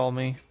employer called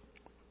me,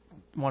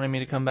 wanting me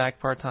to come back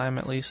part-time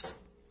at least.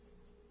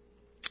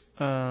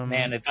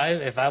 Man,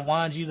 if I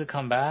wanted you to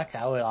come back,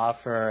 I would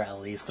offer at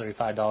least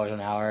 $35 an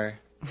hour,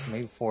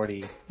 maybe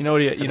 40. You know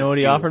what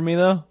he offered me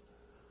though?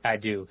 I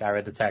do. I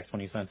read the text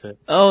when you sent it.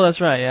 Oh, that's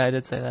right. Yeah, I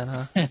did say that,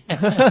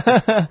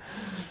 huh?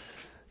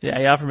 Yeah,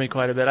 he offered me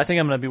quite a bit. I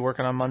think I'm going to be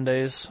working on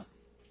Mondays.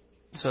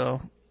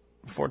 So,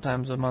 4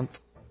 times a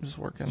month, just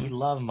You working.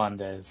 love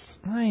Mondays.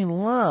 I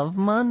love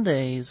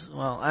Mondays.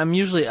 Well, I'm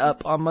usually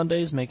up on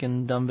Mondays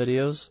making dumb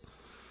videos.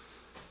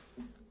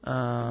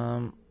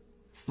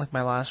 Like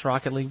my last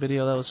Rocket League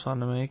video, that was fun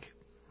to make.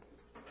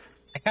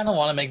 I kind of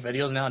want to make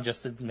videos now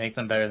just to make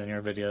them better than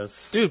your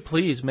videos. Dude,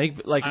 please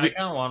make like I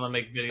kind of want to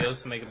make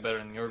videos to make it better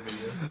than your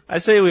video. I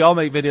say we all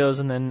make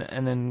videos and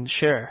then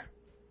share,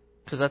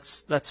 because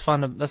that's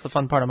fun. That's the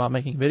fun part about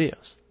making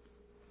videos.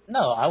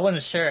 No, I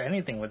wouldn't share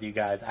anything with you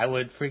guys. I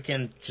would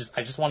I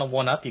just want to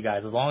one up you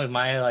guys. As long as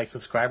my like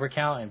subscriber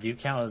count and view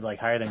count is like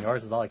higher than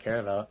yours, is all I care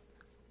about.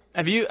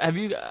 Have you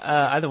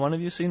either one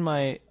of you seen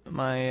my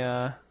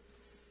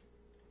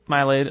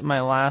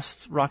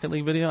last Rocket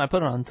League video? I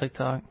put it on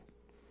TikTok.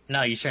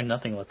 No, you share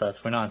nothing with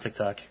us. We're not on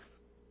TikTok.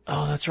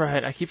 Oh, that's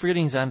right. I keep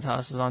forgetting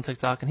Xanatos is on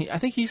TikTok, and I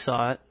think he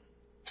saw it.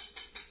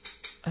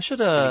 I should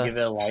Did you give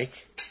it a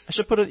like? I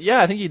should put it.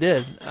 Yeah, I think he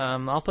did.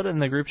 I'll put it in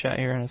the group chat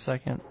here in a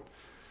second.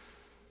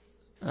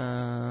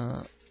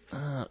 Can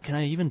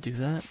I even do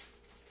that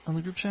on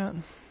the group chat?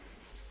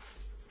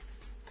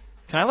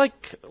 Can I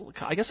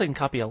I guess I can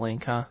copy a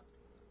link, huh?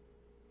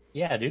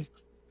 Yeah, dude.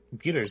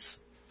 Computers.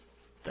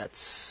 That's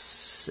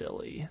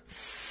silly.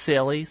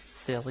 Silly.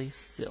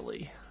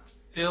 Silly.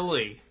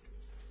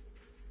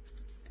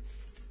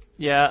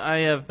 Yeah,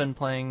 I have been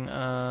playing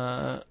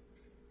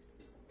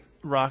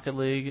Rocket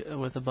League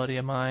with a buddy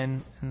of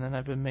mine, and then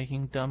I've been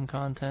making dumb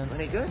content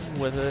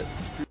with it.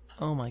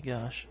 Oh my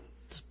gosh.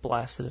 Just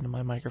blasted into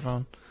my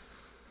microphone.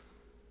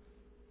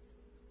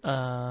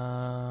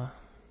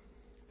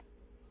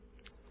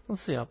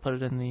 Let's see, I'll put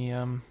it in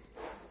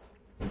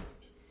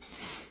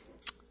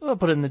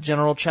the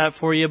general chat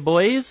for you,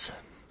 boys.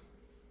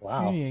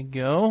 Wow. There you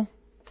go.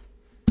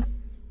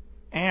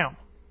 Ow.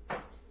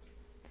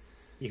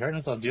 He hurt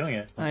himself doing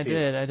it. I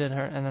did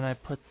hurt, and then I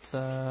put,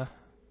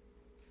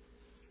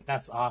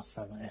 That's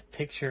awesome. A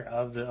picture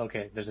of the...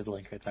 Okay, there's a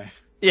link right there.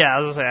 yeah, I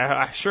was gonna say,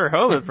 I sure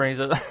hope it brings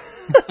it.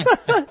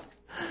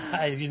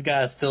 You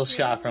got a still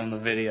shot from the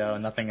video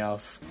and nothing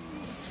else.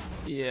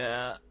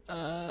 Yeah,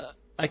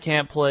 I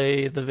can't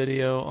play the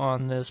video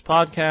on this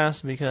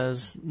podcast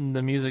because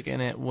the music in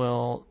it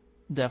will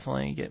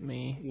definitely get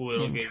me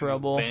in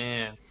trouble.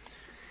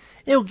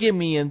 It'll get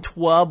me in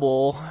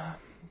trouble.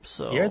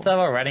 So, You ever thought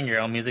about writing your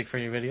own music for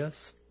your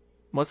videos?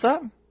 what's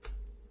that?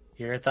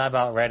 You ever thought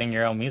about writing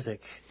your own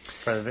music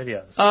for the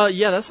videos?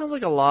 Yeah, that sounds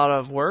like a lot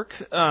of work.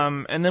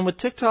 And then with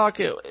TikTok,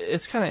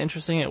 it's kind of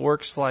interesting. It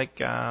works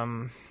like,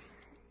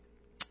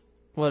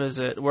 what is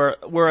it?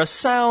 Where a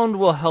sound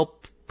will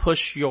help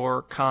push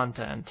your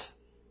content.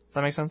 Does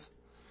that make sense?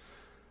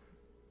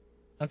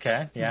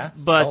 Okay, yeah,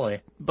 But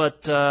totally.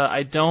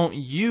 I don't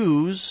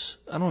use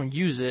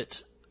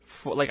it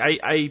for like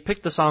I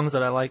pick the songs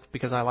that I like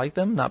because I like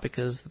them, not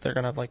because they're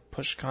gonna like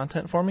push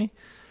content for me.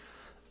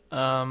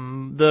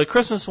 The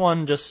Christmas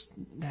one just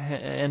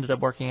ended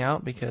up working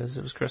out because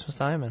it was Christmas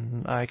time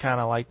and I kind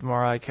of liked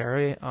Mariah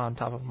Carey on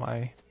top of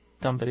my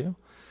dumb video.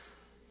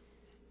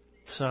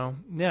 So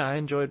yeah, I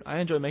enjoyed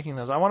making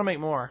those. I want to make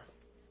more.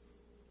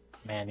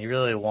 Man, you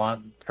really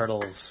want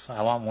turtles.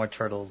 I want more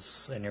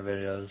turtles in your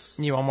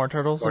videos. You want more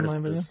turtles in my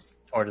video?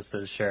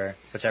 Tortoises, sure.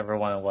 Whichever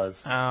one it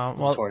was.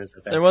 Well, tortoise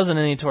there wasn't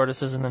any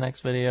tortoises in the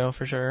next video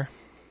for sure.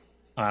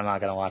 I'm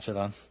not gonna watch it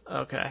then.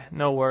 Okay,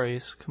 no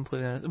worries.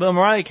 Completely. But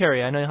Mariah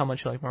Carey, I know how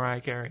much you like Mariah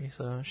Carey,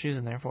 so she's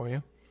in there for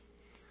you.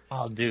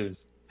 Oh, dude.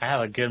 I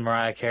have a good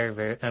Mariah Carey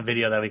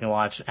video that we can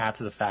watch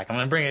after the fact. I'm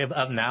gonna bring it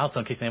up now, so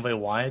in case anybody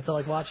wanted to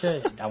like watch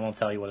it, I won't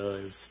tell you what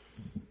it is.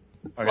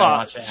 We're gonna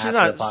watch it after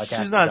the podcast.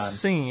 She's not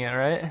singing it,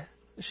 right?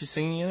 Is she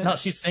singing it? No,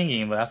 she's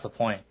singing, but that's the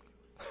point.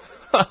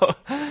 I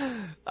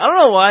don't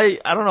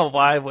know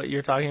why what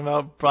you're talking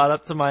about brought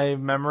up to my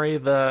memory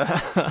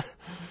the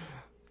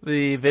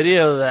the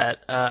video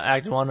that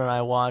Act 1 and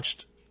I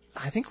watched.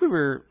 I think we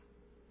were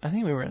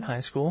in high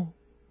school.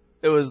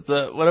 It was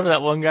whatever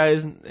that one guy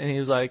is, and he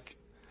was like,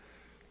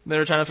 they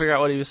were trying to figure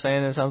out what he was saying,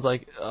 and it sounds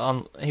like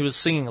he was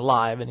singing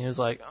live, and he was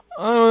like,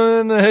 "Oh,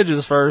 in the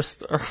hedges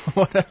first," or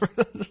whatever.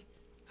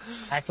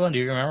 Act 1, do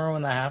you remember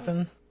when that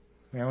happened?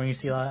 Remember when you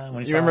see that?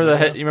 You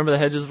remember the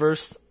hedges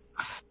verse?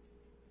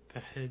 The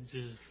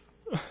hedges.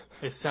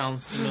 It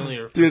sounds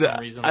familiar for Dude, some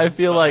reason. I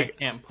feel like I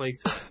can't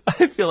place it.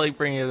 I feel like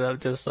bringing it up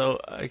just so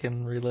I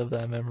can relive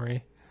that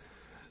memory.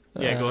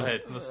 Yeah, go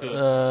ahead. Let's do it.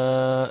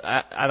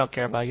 I don't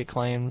care if I get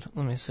claimed.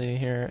 Let me see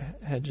here.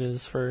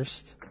 Hedges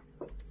first.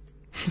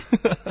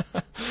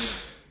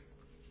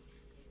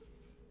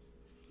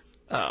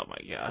 Oh my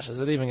gosh. gosh, is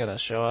it even gonna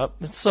show up?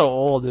 It's so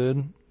old,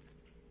 dude.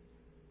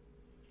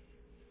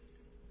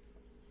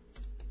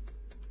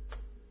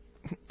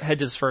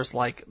 Hedges First,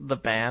 like the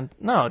band?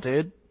 No,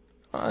 dude.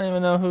 I don't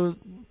even know who.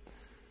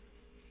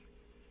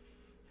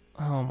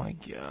 Oh my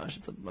gosh,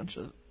 it's a bunch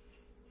of.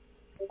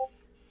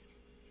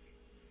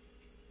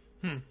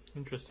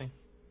 Interesting.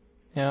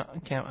 Yeah,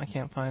 I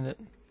can't find it.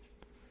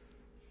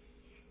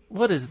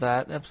 What is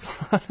that?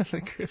 Epsilon in the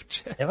group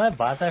chat. If I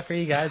bought that for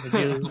you guys,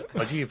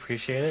 would you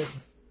appreciate it?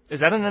 Is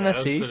that an Yeah, let's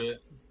put NFT?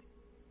 it-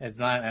 It's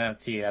not an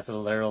NFT. That's a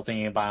literal thing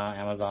you buy on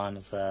Amazon.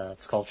 It's a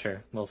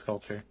sculpture, little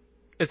sculpture.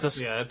 It's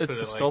a Yeah, I'd put it's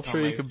a it, like, sculpture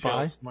on you my could shelf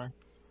buy. somewhere.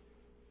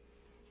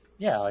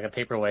 Yeah, like a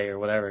paperweight or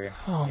whatever.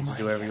 Oh You my just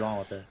do whatever you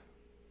want with it.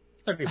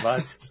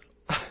 $30.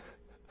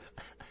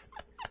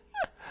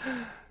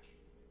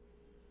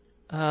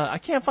 I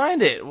can't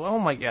find it. Oh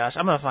my gosh,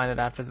 I'm gonna find it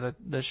after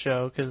the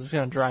show because it's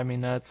gonna drive me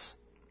nuts.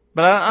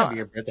 But It's gonna be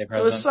your birthday it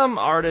was present. some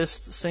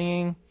artist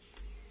singing,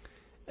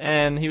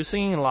 and he was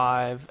singing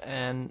live,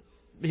 and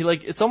he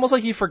it's almost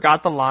like he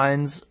forgot the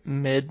lines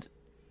mid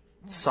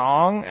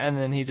song, and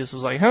then he just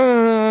was like,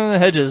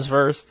 Hedges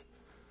First.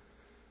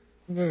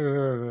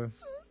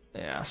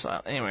 Yeah.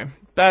 So anyway,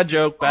 bad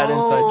joke, bad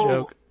inside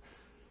joke.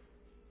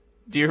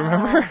 Do you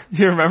remember?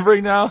 Do you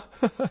remembering now?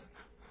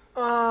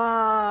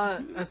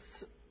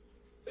 That's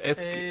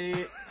It's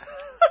a.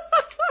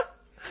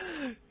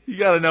 you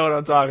gotta know what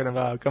I'm talking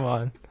about. Come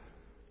on.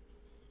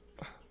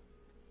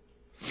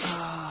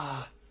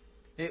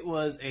 It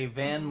was a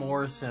Van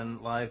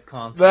Morrison live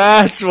concert.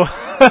 That's what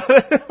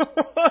it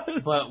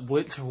was. But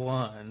which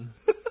one?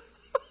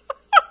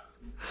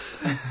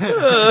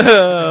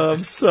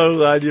 I'm so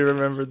glad you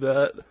remembered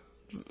that.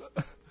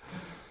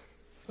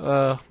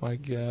 Oh my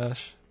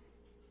gosh.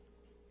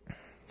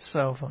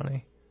 So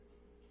funny.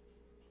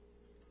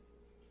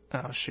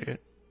 Oh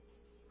shoot.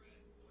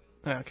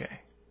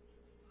 Okay.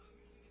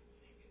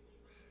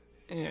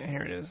 Yeah,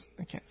 here it is.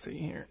 I can't see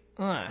here.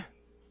 The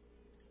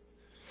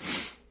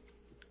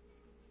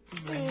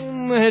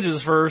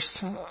Hedges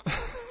First.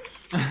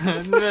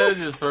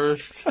 Hedges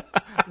First.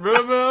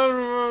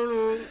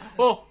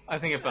 Oh, I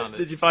think I found it.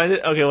 Did you find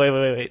it? Okay,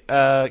 wait.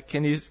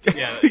 Can you?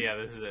 Yeah,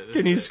 this is it.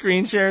 Can you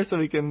screen share so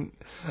we can?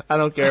 I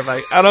don't care if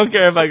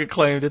I get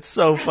claimed. It's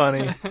so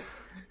funny.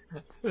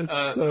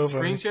 It's so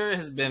Screen funny. share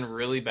has been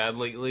really bad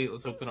lately.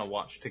 Let's open a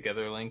watch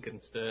together link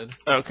instead.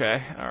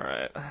 Okay, all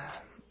right.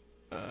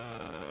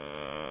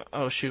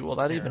 Oh shoot, will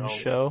that even I'll-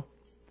 show?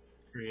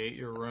 Create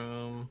your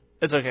room.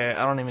 It's okay.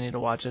 I don't even need to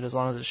watch it as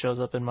long as it shows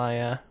up in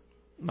my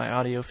my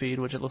audio feed,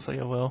 which it looks like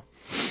it will.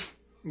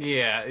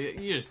 Yeah,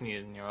 you just need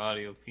it in your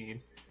audio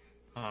feed.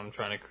 I'm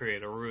trying to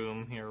create a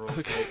room here real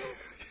quick.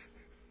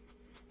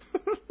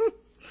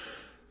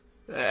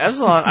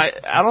 Epsilon,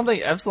 I don't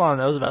think Epsilon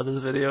knows about this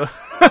video.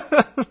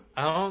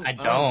 I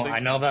don't. I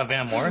know about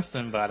Van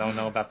Morrison, but I don't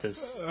know about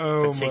this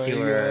Oh my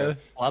particular God.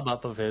 club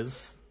up of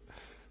his.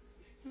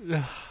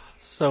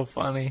 So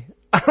funny.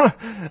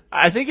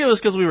 I think it was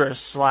because we were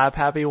slap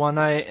happy one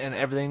night and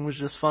everything was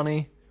just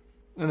funny.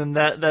 And then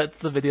that's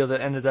the video that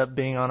ended up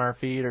being on our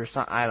feed or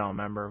something. I don't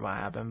remember what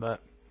happened,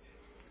 but.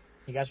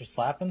 You guys are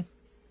slapping?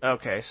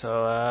 Okay, so,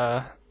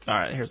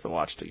 alright, here's the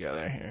watch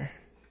together here.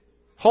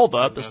 Hold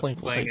up, this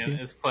link will take you.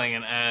 It's playing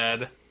an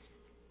ad.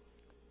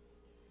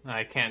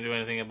 I can't do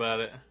anything about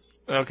it.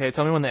 Okay,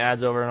 tell me when the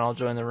ad's over and I'll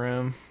join the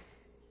room.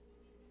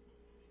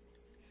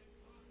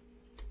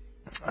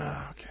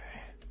 Okay.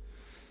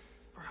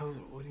 Browser?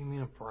 What do you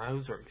mean a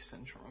browser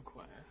extension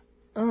required?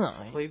 Oh,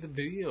 Play the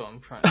video. I'm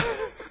trying. To...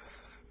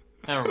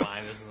 Never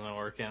mind. This isn't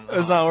working.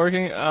 it's not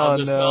working? Oh,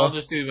 no. I'll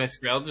just do my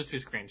screen. I'll just do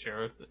screen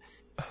share.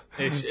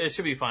 It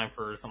should be fine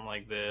for something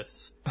like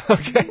this.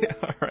 Okay,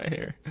 alright,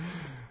 here.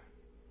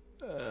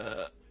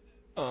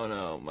 Oh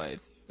no,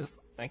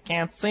 I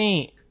can't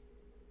see.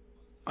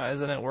 Why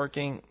isn't it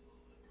working?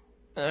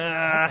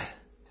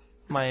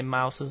 My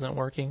mouse isn't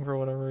working for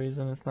whatever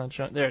reason. It's not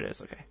showing. There it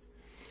is. Okay.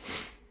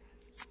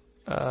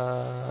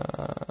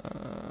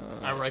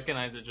 I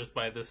recognize it just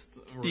by this.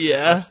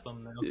 Yeah.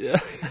 Thumbnail. Yeah.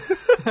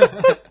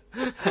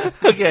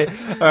 Okay.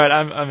 All right.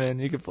 I'm in.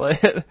 You can play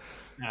it.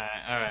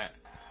 All right.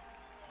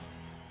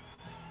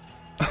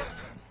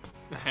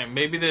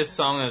 Maybe this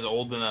song is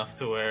old enough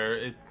to where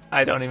it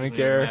I don't even doesn't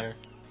care. matter.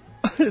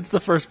 It's the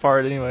first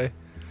part anyway.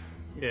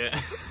 Yeah.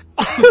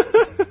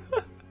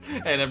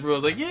 And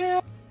everyone's like,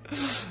 yeah.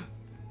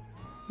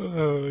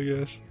 Oh my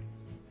gosh.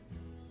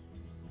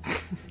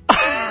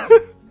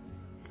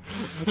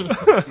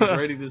 He's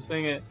ready to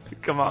sing it.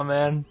 Come on,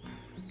 man.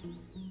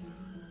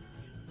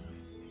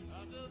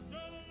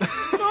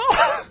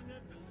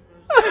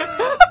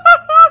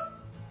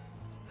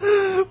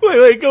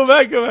 Wait, go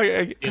back.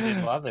 You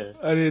didn't love it.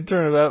 I need to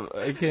turn it up.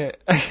 I can't.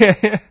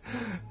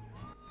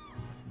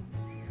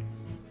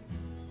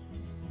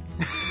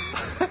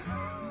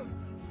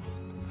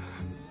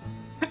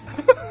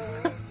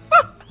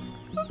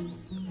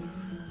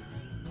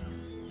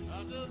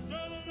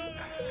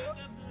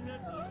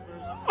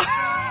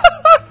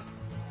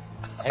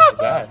 What the heck is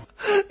that?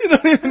 You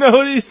don't even know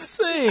what he's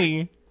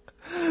saying.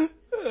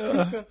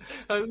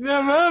 I've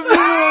never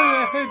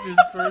been hedges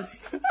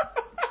first.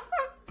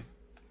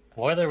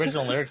 What are the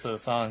original lyrics of the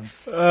song?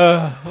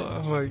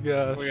 Oh my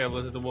gosh. We gotta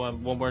listen to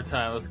one more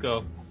time. Let's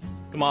go.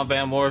 Come on,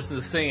 Van Morrison,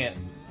 to sing it.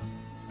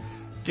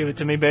 Give it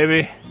to me,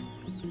 baby.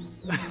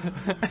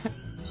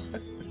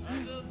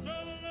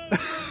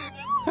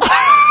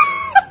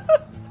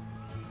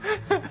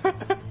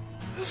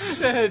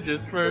 The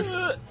hedges first.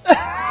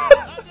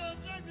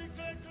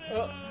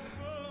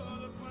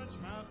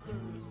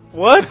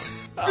 What?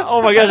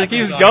 Oh my gosh, it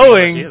keeps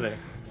going.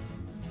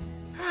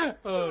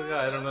 Oh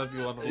god, I don't know if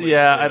you want to.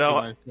 Yeah, I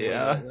don't.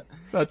 Yeah,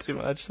 not too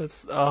much.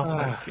 That's oh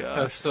my That's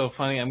gosh. so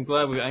funny. I'm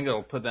glad I'm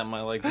gonna put that in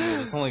my like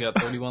video. It's only got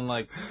 31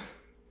 likes.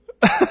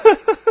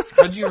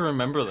 How'd you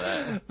remember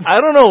that? I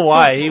don't know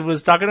why he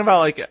was talking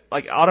about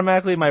like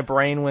automatically my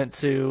brain went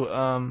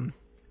to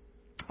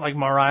like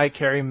Mariah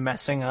Carey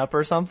messing up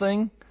or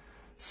something.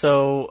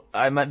 So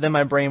then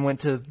my brain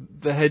went to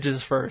the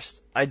hedges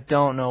first. I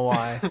don't know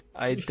why.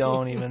 I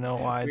don't even know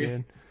why,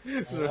 dude.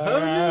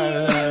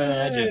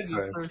 Hedges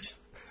first.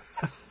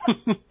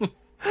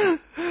 And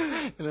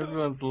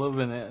everyone's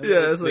loving it.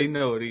 Yeah, it's they like-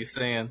 know what he's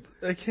saying.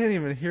 I can't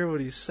even hear what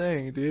he's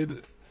saying,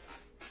 dude.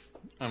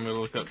 I'm gonna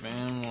look up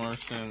Van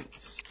Morrison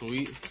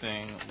Sweet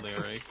Thing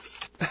lyrics.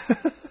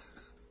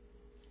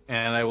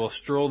 And I will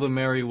stroll the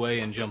merry way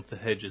and jump the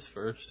hedges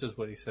first, is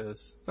what he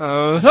says.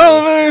 Oh,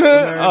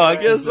 I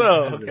guess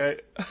so. Okay.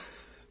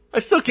 I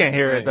still can't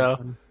hear it though.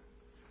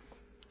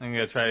 I'm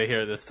gonna try to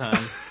hear it this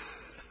time.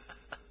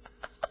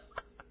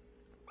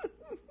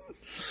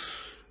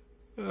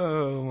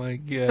 Oh my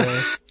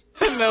god.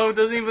 No, it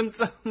doesn't even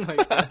sound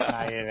like that.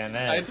 Not even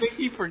I it. think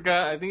he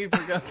forgot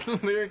the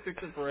lyrics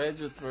except for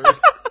hedges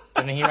first.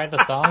 Didn't he write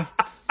the song?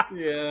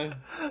 Yeah.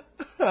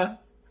 I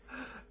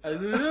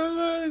do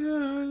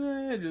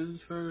the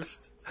hedges first.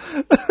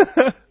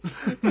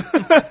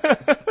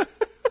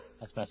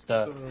 That's messed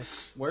up.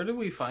 Where did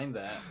we find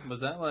that?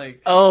 Was that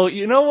like... Oh,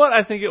 you know what?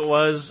 I think it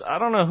was. I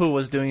don't know who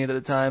was doing it at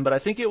the time, but I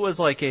think it was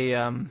like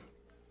a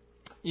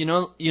you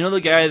know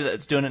the guy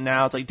that's doing it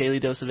now. It's like Daily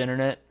Dose of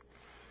Internet.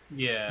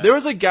 Yeah. There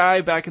was a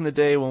guy back in the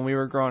day when we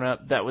were growing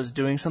up that was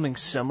doing something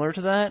similar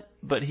to that,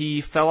 but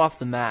he fell off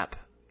the map.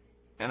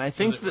 And I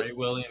think Was it Ray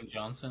William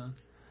Johnson?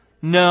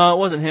 no, it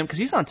wasn't him because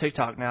he's on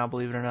TikTok now.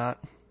 Believe it or not.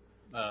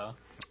 Oh.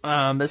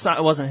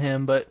 It wasn't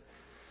him, but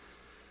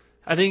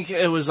I think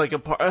it was like a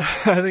part. I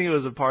think it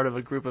was a part of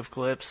a group of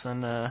clips,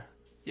 and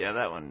yeah,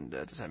 that one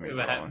just had me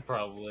rolling.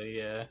 Probably,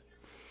 yeah.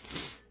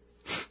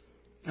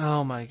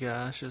 Oh my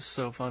gosh, it's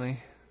so funny.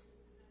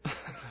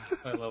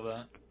 I love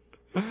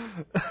that.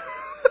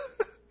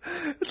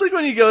 It's like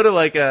when you go to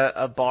like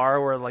a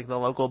bar where like the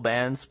local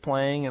band's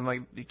playing and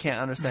like you can't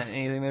understand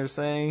anything they're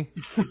saying.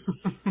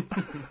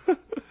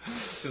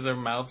 Because their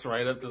mouth's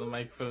right up to the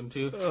microphone,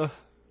 too.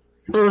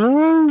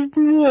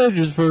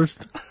 Just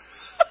first.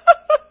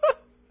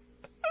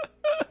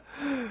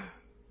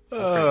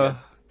 Oh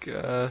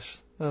gosh,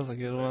 that was a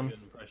good one. Good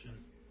impression.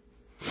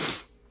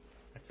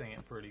 I sang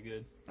it pretty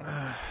good.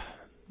 Oh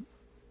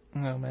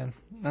man,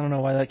 I don't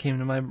know why that came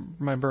to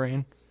my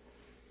brain.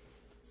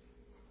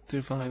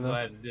 Too funny I'm though.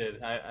 glad it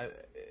did. I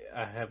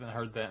haven't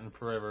heard that in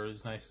forever.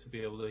 It's nice to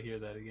be able to hear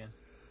that again.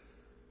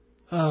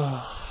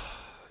 Oh,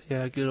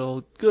 yeah, good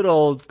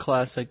old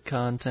classic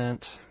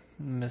content.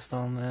 Missed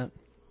on that.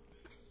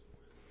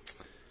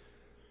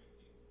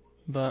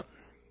 But,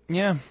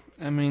 yeah,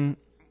 I mean,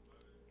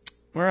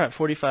 we're at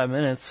 45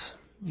 minutes.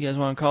 You guys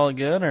want to call it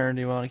good, or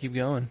do you want to keep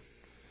going?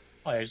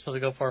 Oh, you're supposed to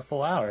go for a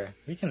full hour.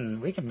 We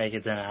can make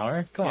it to an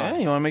hour. Come Yeah,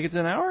 on. you want to make it to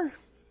an hour?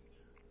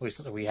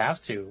 We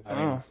have to. I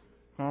mean,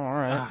 Oh, all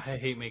right. I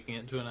hate making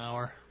it to an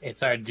hour.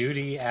 it's our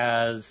duty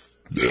as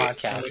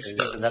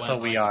podcasters. That's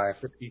what we are.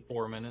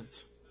 54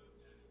 minutes.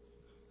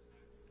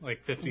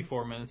 Like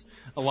 54 minutes.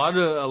 A lot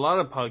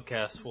of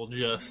podcasts will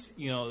just,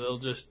 they'll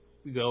just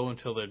go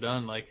until they're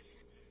done. Like,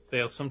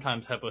 they'll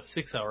sometimes have a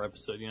 6-hour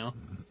episode,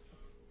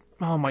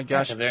 Oh my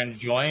gosh. Because they're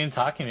enjoying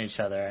talking to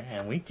each other,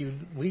 and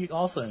we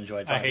also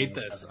enjoy talking I hate to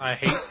each this. other.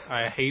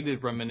 I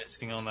hated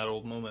reminiscing on that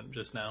old moment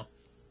just now.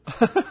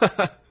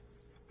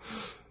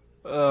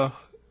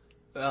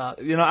 I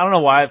don't know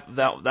why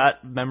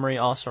that memory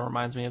also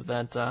reminds me of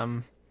that.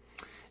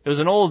 It was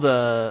an old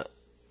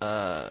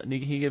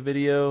Nigahiga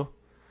video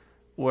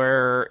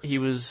where he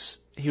was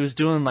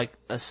doing like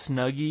a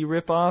Snuggie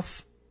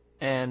ripoff,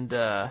 and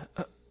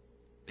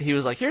he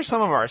was like, "Here's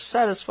some of our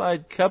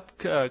satisfied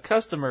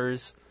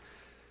customers,"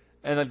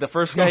 and like the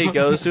first guy he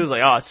goes to is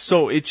like, "Oh, it's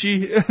so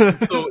itchy."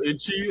 So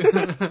itchy.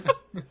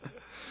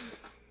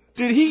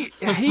 Dude,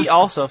 he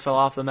also fell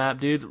off the map,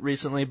 dude,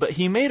 recently, but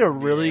he made a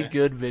really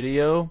good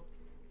video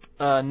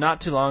not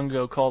too long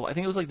ago called, I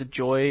think it was like The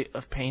Joy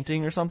of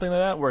Painting or something like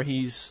that, where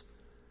he's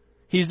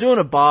doing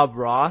a Bob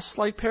Ross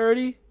like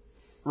parody.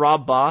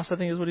 Rob Boss, I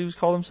think is what he was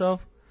called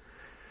himself.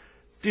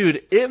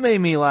 Dude, it made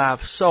me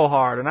laugh so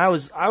hard, and I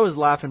was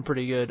laughing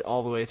pretty good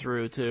all the way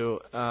through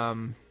too. I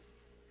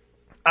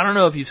don't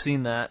know if you've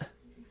seen that.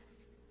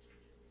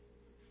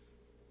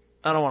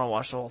 I don't want to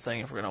watch the whole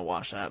thing if we're gonna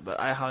watch that, but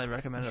I highly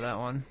recommend that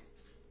one.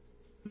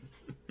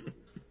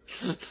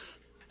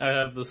 I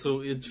have the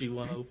So Itchy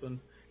one open.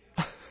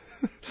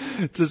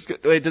 Just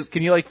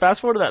can you like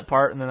fast forward to that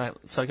part and then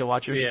so I can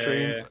watch your Yeah,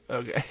 stream? yeah.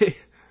 Okay.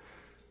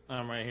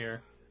 I'm right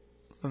here.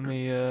 Let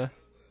me.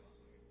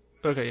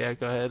 Okay, yeah,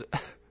 go ahead.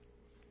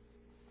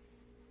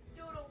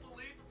 Still don't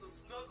believe that the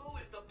Snuggle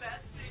is the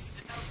best thing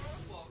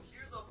ever? Well,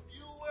 here's a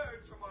few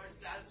words from our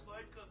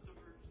satisfied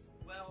customers.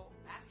 Well,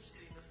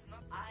 actually, the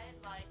Snuggle I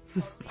like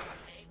totally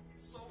take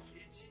so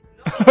itchy.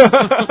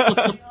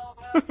 No,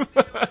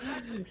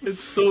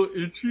 It's so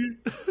itchy.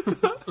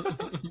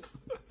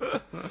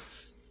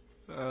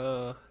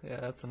 Yeah,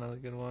 that's another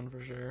good one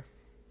for sure.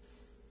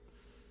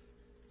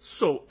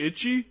 So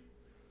itchy.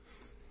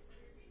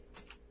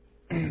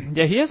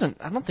 Yeah, he hasn't.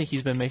 I don't think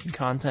he's been making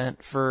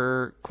content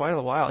for quite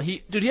a while.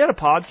 He had a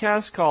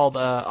podcast called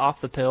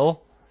Off the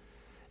Pill,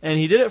 and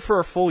he did it for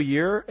a full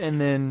year and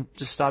then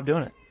just stopped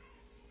doing it.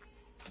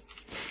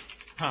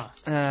 Huh.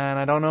 And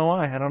I don't know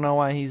why. I don't know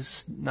why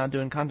he's not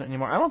doing content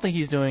anymore. I don't think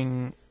he's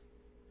doing.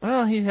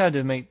 Well, he had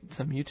to make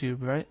some YouTube,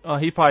 right? Oh,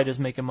 he probably just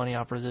making money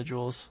off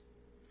residuals.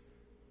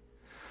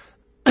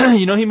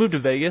 You know, he moved to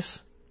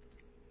Vegas.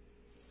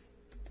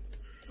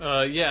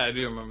 Yeah, I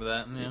do remember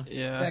that.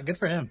 Yeah. Yeah, good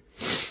for him.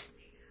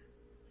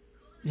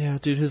 Yeah,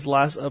 dude, his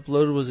last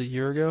upload was a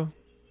year ago.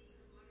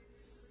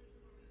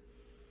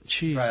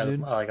 Jeez, Right, dude.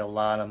 like a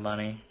lot of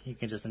money. You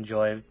can just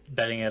enjoy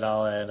betting it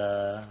all at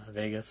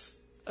Vegas.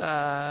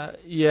 Yeah,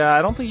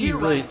 I don't think he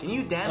really. Can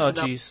you dance Oh,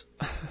 without- jeez.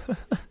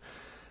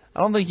 I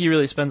don't think he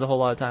really spends a whole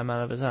lot of time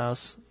out of his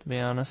house, to be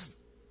honest.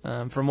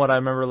 From what I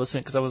remember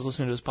listening, because I was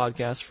listening to his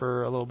podcast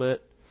for a little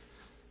bit.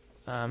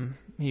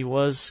 He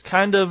was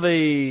kind of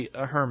a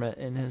hermit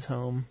in his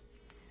home.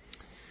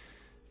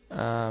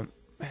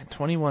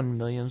 21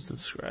 million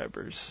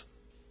subscribers.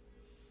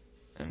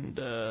 And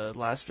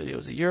last video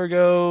was a year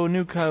ago.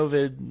 New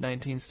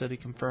COVID-19 study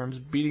confirms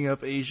beating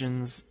up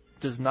Asians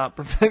does not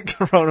prevent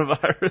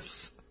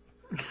coronavirus.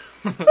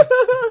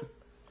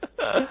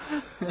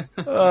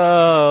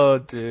 Oh,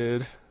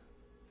 dude.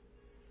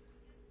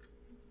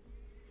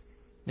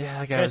 Yeah,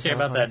 that You guy guys was hear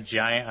about funny. that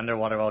giant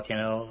underwater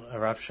volcano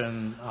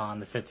eruption on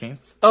the 15th?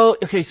 Oh,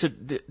 okay. So,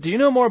 do you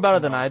know more about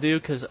it than I do?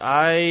 Because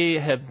I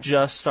have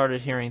just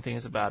started hearing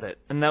things about it,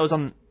 and that was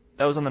on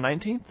the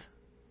 19th,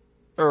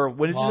 or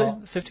when did Well-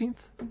 you say 15th?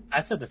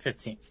 I said the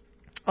 15th.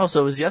 Oh,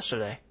 so it was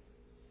yesterday.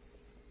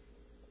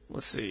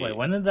 Let's see. Wait,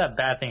 when did that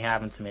bad thing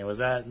happen to me? Was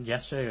that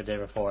yesterday or the day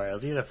before? It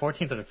was either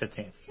 14th or the 15th.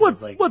 It What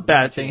was like what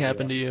bad thing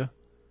happened to you?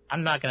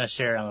 I'm not going to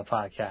share it on the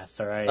podcast,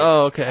 all right?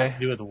 Oh, It has okay. to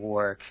do with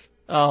work.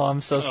 Oh,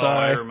 I'm so Oh, I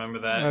sorry. remember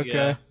that. Okay.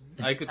 Yeah.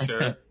 I could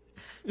share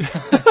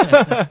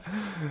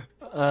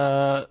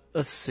it.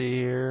 Let's see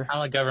here.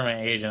 I'm a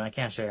government agent. I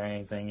can't share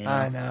anything. You know?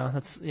 I know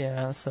that's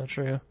so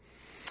true.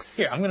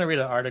 Here, I'm going to read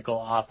an article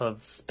off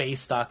of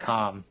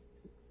space.com.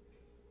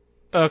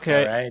 Okay.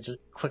 All right, just a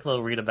quick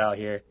little read about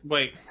here.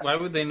 Wait, why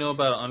would they know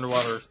about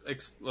underwater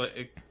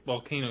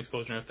volcano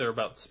explosion if they're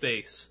about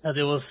space? Because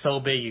it was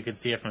so big you could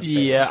see it from space.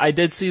 Yeah, I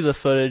did see the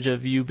footage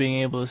of you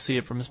being able to see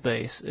it from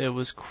space. It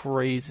was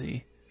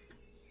crazy.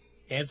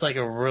 It's like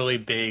a really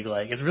big,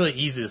 like, it's really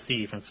easy to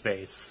see from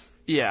space.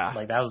 Yeah.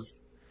 Like, that was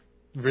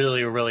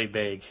really, really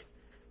big.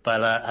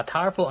 But a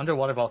powerful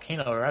underwater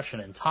volcano eruption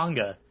in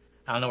Tonga.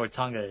 I don't know where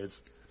Tonga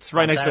is. It's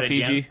right On next to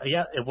Saturday, Fiji.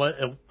 Yeah, it was.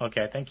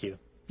 Okay, thank you.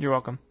 You're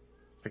welcome.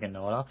 Freaking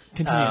know it all.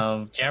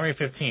 Continue. January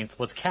 15th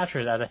was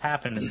captured as it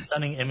happened in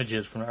stunning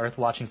images from an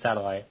Earth-watching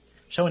satellite,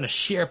 showing the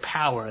sheer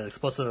power of the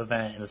explosive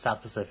event in the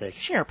South Pacific.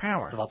 Sheer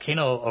power. The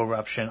volcano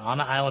eruption on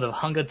the island of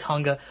Hunga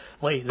Tonga.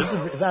 Wait,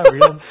 is that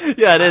real?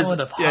 Yeah, it is.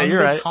 Island of Yeah,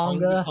 you're Hunga right.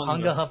 Tonga,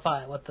 Hunga. Hunga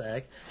Hawaii. What the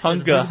heck? Hunga,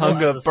 It's visible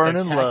Hunga, as a burn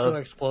in spectacular love.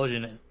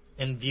 explosion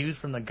in views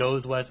from the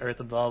Goes West Earth,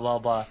 blah blah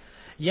blah.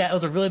 Yeah, it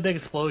was a really big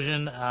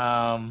explosion.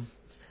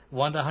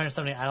 One of the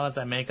 170 islands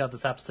that make up the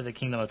South Pacific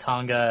Kingdom of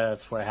Tonga.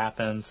 That's where it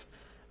happens.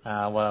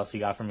 What else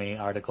you got from me?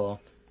 Article.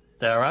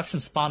 The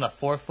eruption spawned a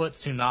 4-foot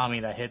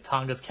tsunami that hit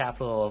Tonga's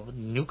capital of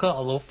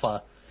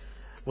Nuku'alofa,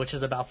 which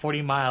is about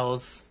 40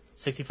 miles,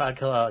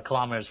 65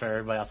 kilometers for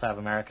everybody outside of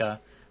America,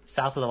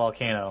 south of the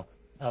volcano.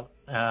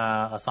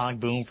 A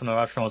sonic boom from the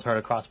eruption was heard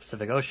across the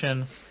Pacific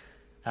Ocean.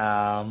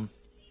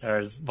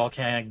 There's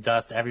volcanic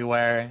dust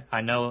everywhere.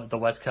 I know the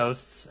West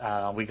Coast,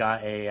 we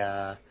got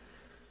a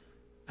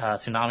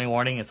tsunami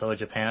warning, and so did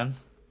Japan.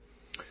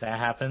 That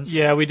happens.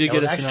 Yeah, we did It get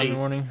a was tsunami actually-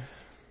 warning.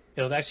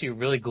 It was actually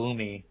really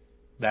gloomy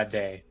that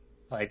day.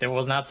 Like, there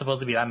was not supposed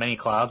to be that many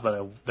clouds,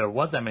 but there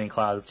was that many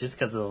clouds just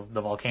because of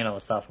the volcano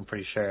itself, I'm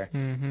pretty sure.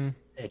 Mm-hmm. It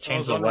I was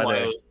changed the wondering why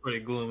weather. it was pretty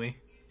gloomy.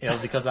 It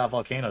was because of that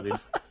volcano, dude.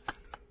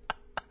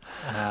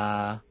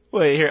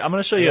 Wait, here, I'm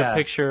going to show you a Yeah.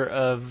 picture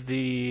of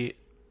the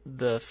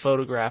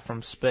photograph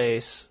from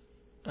space.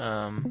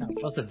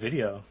 What's the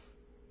video?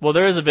 Well,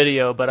 there is a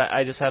video, but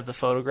I just have the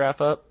photograph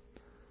up.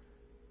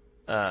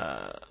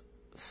 Let's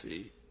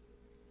see.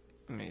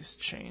 Let me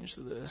change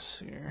this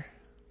here,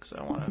 because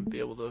I want to be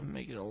able to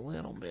make it a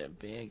little bit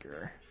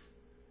bigger.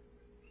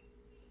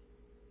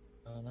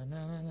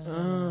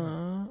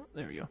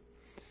 There we go.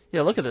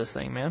 Yeah, look at this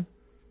thing, man.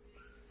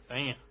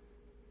 Damn.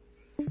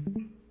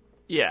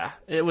 Yeah,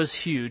 it was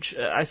huge.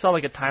 I saw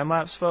like a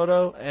time-lapse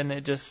photo, and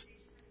it just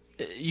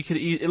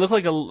it looked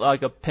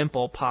like a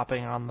pimple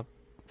popping on the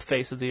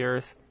face of the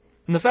Earth.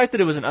 And the fact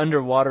that it was an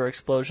underwater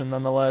explosion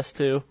nonetheless,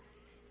 too.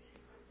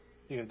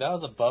 Dude, if that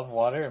was above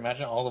water,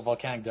 imagine all the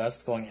volcanic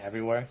dust going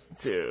everywhere.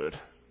 Dude.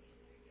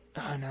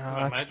 I know,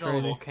 that's Imagine all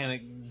crazy. the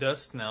volcanic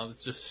dust now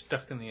that's just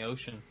stuck in the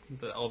ocean.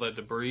 All that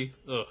debris.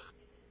 Ugh.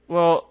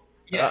 Well,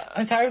 Yeah,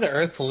 I'm tired of the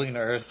Earth polluting the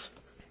Earth.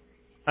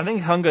 I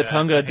think Hunga I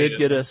Tunga hate did it.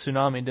 get a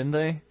tsunami, didn't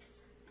they?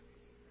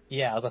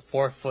 Yeah, it was a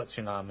 4-foot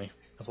tsunami.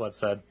 That's what it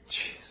said.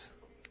 Jeez.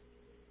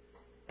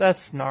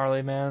 That's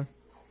gnarly, man.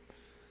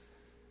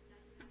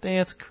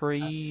 That's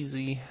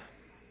crazy.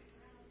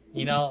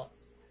 You know,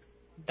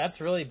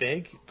 that's really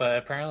big, but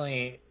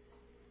apparently,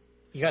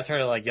 you guys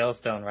heard of like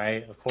Yellowstone,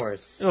 right? Of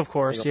course. Of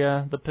course,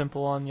 yeah. The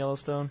pimple on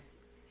Yellowstone.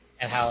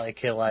 And how it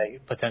could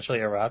like potentially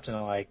erupt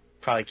and like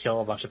probably kill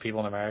a bunch of people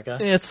in America.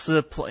 It's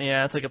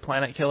it's like a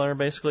planet killer,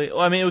 basically.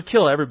 Well, I mean, it would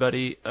kill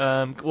everybody.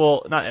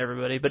 Well, not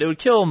everybody, but it would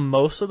kill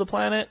most of the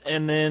planet,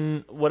 and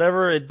then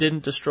whatever it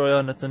didn't destroy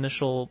on its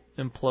initial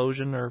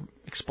implosion or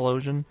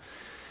explosion,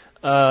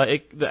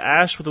 the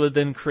ash would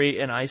then create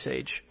an ice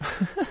age.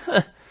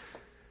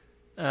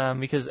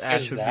 Because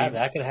ash There's would that. be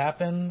That could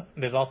happen.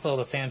 There's also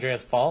the San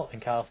Andreas Fault in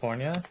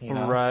California. You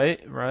know, right.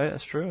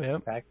 That's true.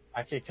 Yep. that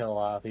could kill a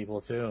lot of people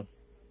too.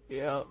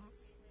 Yeah.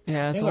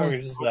 Yeah. I It's think all,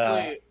 we're just,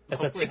 Hopefully, it's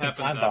a hopefully it ticking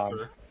happens time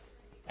bomb.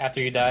 After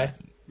you die.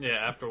 Yeah,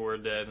 after we're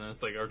dead, and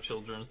it's like our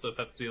children and stuff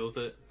have to deal with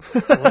it.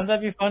 Wouldn't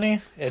that be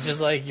funny? It's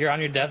just like you're on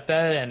your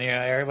deathbed and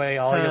everybody,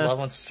 all your loved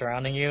ones are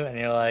surrounding you, and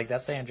you're like,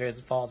 that San Andreas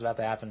Fault is about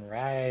to happen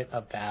right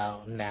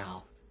about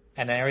now.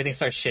 And then everything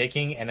starts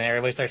shaking, and then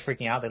everybody starts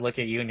freaking out. They look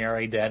at you, and you're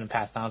already dead and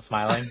passed down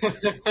smiling. You're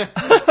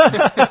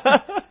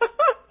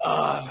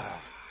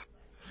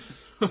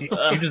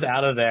just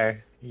out of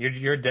there.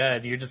 You're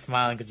dead. You're just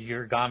smiling because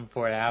you're gone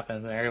before it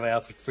happens, and everybody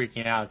else is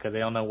freaking out because they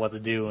don't know what to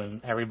do,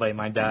 and everybody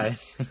might die.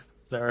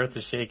 The earth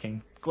is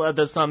shaking. glad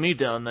that's not me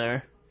down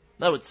there.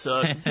 That would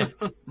suck.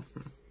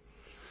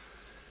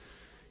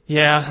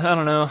 Yeah, I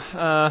don't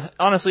know.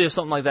 Honestly, if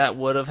something like that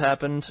would have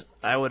happened,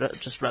 I would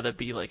just rather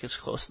be like as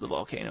close to the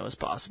volcano as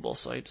possible,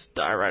 so I just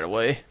die right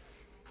away.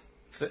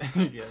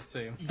 Yeah,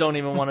 same. Don't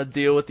even want to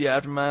deal with the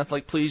aftermath.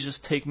 Like, please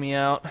just take me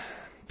out.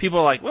 People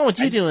are like, "What would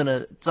you do in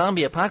a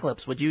zombie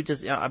apocalypse? Would you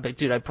just?" I'm like,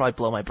 dude, I'd probably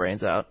blow my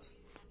brains out.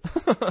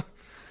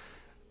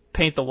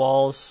 Paint the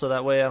walls so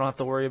that way I don't have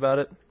to worry about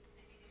it.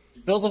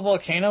 If it was a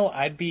volcano,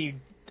 I'd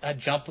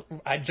jump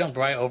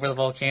right over the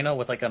volcano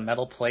with like a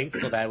metal plate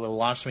so that it would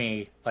launch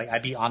me, like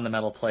I'd be on the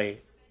metal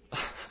plate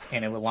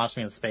and it would launch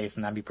me in space,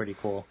 and that'd be pretty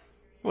cool.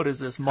 What is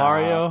this,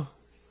 Mario?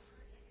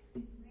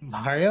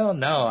 Mario?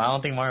 No, I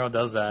don't think Mario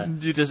does that.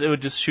 It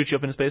would just shoot you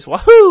up into space.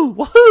 Wahoo!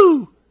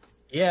 Wahoo!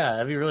 Yeah,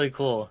 that'd be really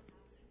cool.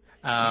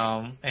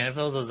 And if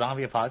it was a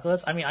zombie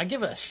apocalypse, I mean, I'd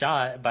give it a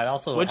shot, but I'd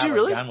also Would have you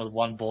really? a gun with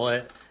one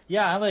bullet.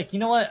 Yeah, I'm like, you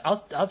know what?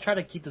 I'll try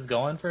to keep this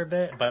going for a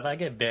bit, but if I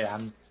get bit,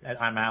 I'm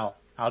out.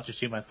 I'll just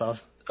shoot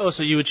myself. Oh,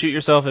 so you would shoot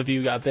yourself if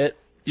you got bit?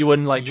 You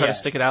wouldn't like try Yeah. to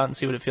stick it out and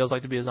see what it feels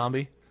like to be a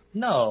zombie?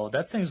 No,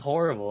 that seems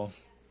horrible.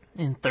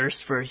 In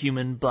thirst for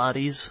human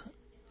bodies.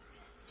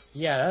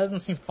 Yeah, that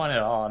doesn't seem fun at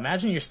all.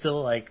 Imagine you're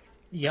still like,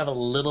 you have a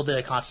little bit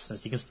of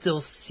consciousness. You can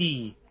still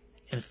see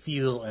and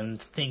feel and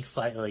think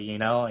slightly, you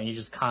know, and you're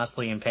just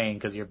constantly in pain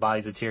because your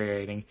body's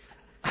deteriorating.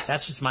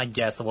 That's just my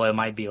guess of what it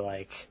might be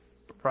like.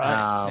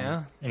 Right.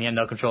 Yeah. And you have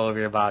no control over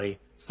your body.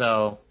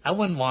 So I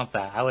wouldn't want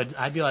that.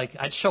 I'd be like,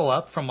 I'd show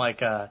up from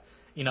like,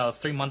 it's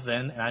 3 months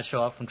in, and I'd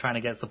show up from trying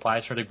to get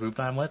supplies for the group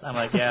that I'm with. I'm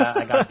like, yeah,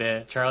 I got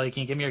bit. Charlie,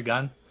 can you give me your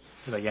gun?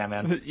 He's like, yeah,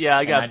 man. Yeah,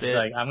 I And got just bit.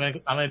 like, I'm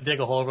gonna dig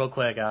a hole real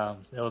quick.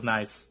 It was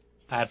nice.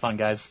 I had fun,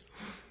 guys.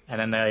 And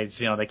then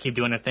they keep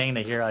doing their thing.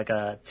 They hear like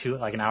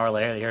an hour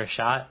later, they hear a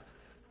shot,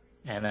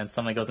 and then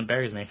somebody goes and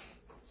buries me.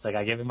 It's like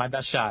I give it my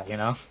best shot, you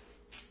know.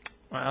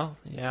 Well,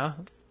 yeah.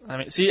 I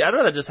mean, see, I'd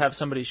rather just have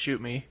somebody shoot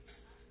me.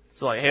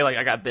 So like, hey, like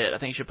I got bit. I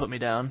think you should put me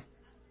down.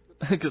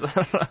 Because I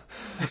don't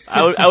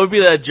know. I would be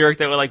that jerk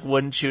that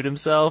wouldn't shoot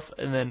himself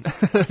and then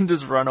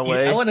just run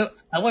away. I wouldn't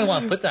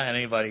want to put that on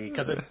anybody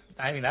because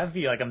that'd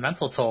be like a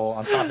mental toll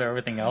on top of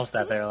everything else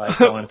that they're like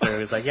going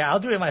through. It's like, yeah, I'll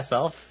do it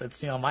myself.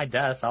 It's my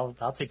death.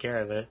 I'll take care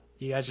of it.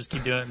 You guys just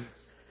keep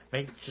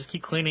just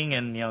keep cleaning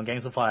and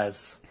getting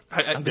supplies.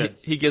 I'm good.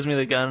 He gives me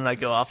the gun and I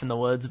go off in the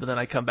woods, but then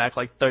I come back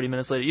like 30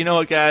 minutes later. You know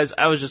what, guys?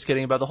 I was just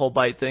kidding about the whole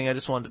bite thing. I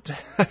just wanted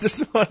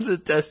to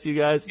test you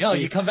guys. and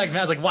see. You come back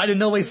mad. It's like, why didn't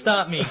nobody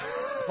stop me?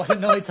 Why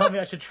didn't nobody tell me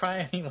I should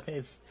try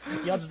anyways?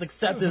 Y'all just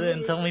accepted it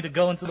and told me to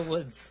go into the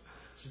woods.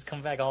 Just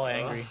come back all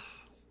angry.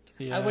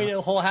 Yeah. I waited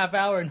a whole half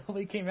hour and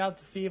nobody came out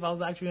to see if I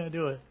was actually going to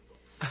do it.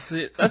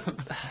 See, that's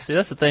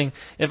the thing.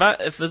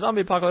 If the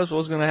zombie apocalypse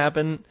was going to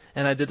happen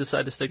and I did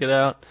decide to stick it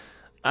out,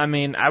 I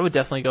mean, I would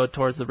definitely go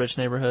towards the rich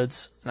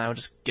neighborhoods and I would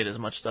just get as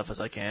much stuff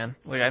as I can.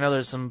 Like, I know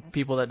there's some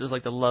people that just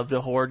like to love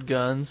to hoard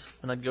guns,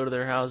 and I'd go to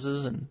their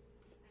houses and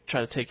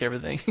try to take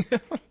everything.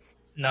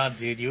 No,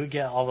 dude, you would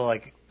get all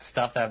the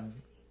stuff that.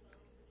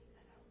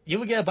 You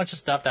would get a bunch of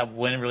stuff that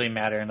wouldn't really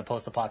matter in the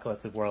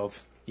post-apocalyptic world.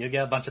 You'd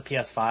get a bunch of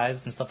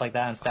PS5s and stuff like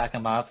that and stack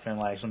them up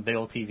and some big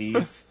old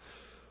TVs.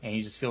 and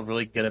you just feel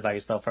really good about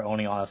yourself for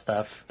owning all that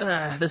stuff.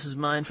 This is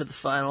mine for the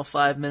final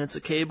 5 minutes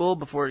of cable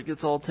before it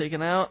gets all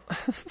taken out.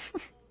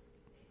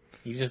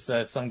 You just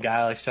some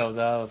guy like shows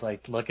up, was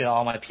like, look at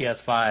all my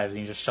PS5s, and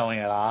you're just showing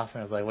it off, and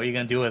I was like, what are you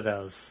gonna do with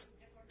those?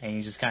 And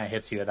he just kind of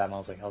hits you at that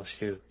moment. I was like, oh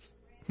shoot,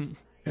 there's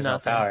no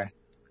Nothing. power,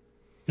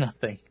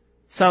 nothing.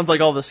 Sounds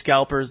like all the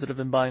scalpers that have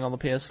been buying all the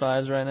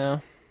PS5s right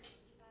now.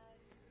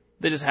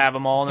 They just have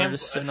them all and they're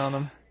just sitting on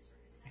them.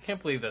 I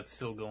can't believe that's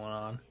still going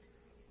on.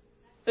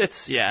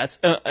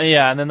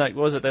 Yeah, and then like,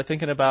 what was it? They're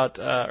thinking about,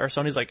 or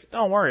Sony's like,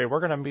 don't worry, we're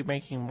gonna be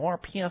making more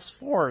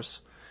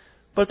PS4s.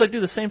 But it's like,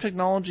 dude, the same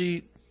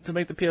technology to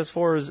make the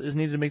PS4s is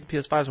needed to make the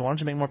PS5s. Why don't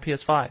you make more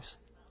PS5s?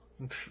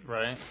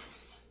 Right?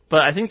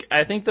 But I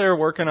think they're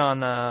working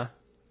on,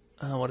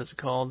 what is it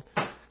called?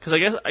 Because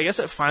I guess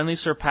it finally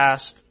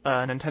surpassed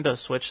Nintendo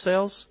Switch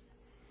sales.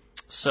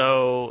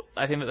 So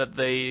I think that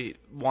they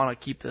want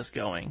to keep this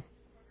going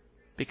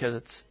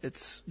because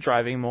it's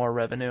driving more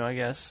revenue, I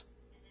guess.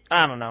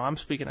 I don't know. I'm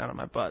speaking out of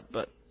my butt,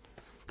 but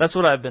that's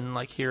what I've been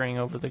like hearing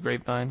over the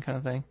grapevine, kind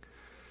of thing.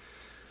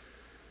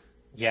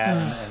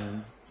 Yeah,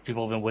 and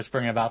people have been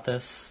whispering about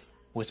this,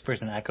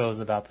 whispers and echoes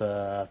about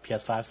the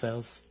PS5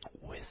 sales.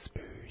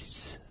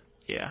 Whispers.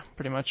 Yeah,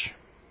 pretty much.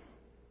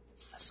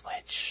 It's the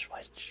Switch.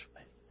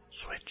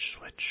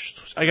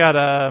 Switch. I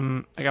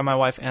got my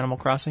wife Animal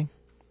Crossing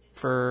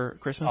for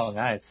Christmas. Oh,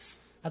 nice.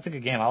 That's a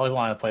good game. I always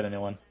wanted to play the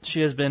new one.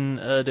 She has been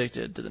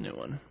addicted to the new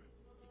one.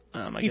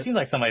 He seems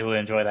like somebody who would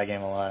enjoy that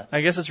game a lot.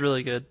 I guess it's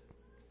really good.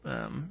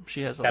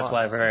 She has a lot. That's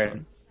what I've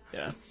heard.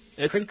 Yeah.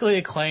 It's Critically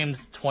acclaimed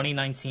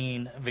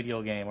 2019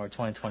 video game, or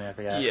 2020, I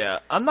forget. Yeah,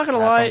 I'm not gonna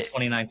From lie.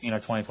 2019 or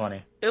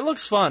 2020. It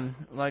looks fun.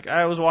 Like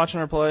I was watching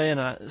her play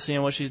and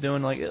seeing what she's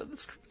doing. Like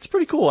it's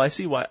pretty cool.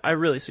 I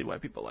really see why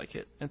people like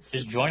it.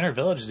 Just join her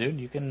village, dude.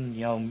 You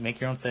can,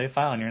 make your own save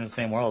file and you're in the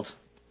same world.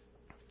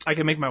 I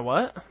can make my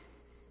what?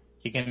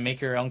 You can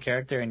make your own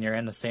character and you're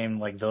in the same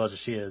village as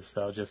she is.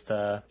 So just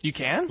You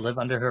can? live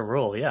under her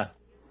rule, yeah.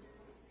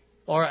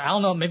 Or I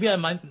don't know, maybe I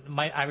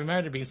I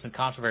remember there being some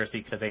controversy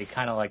because they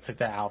kind of took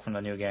that out from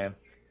the new game.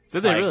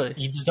 Did they really?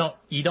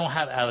 You don't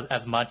have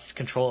as much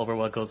control over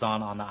what goes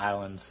on the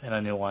island in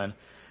a new one,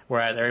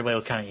 whereas everybody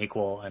was kind of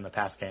equal in the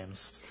past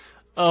games.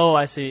 Oh,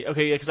 I see.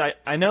 Okay, yeah, because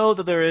I know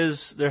that there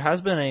has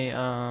been a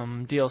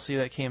DLC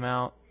that came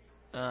out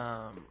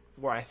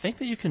where I think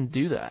that you can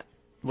do that.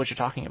 What you're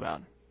talking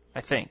about,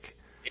 I think.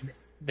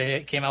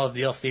 They came out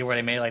with DLC where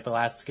they made the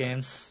last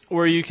games.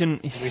 Where you can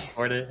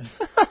Restored it.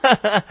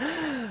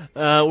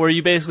 where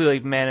you basically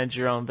manage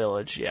your own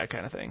village, yeah,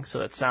 kind of thing. So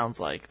that sounds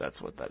like that's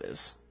what that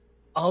is.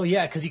 Oh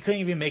yeah, because you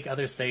couldn't even make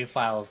other save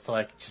files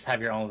to just have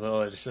your own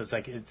village. So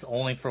it's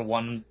only for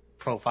one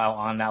profile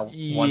on that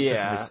one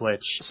specific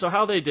Switch. So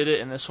how they did it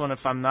in this one,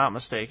 if I'm not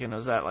mistaken,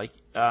 is that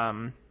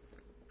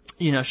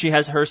she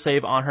has her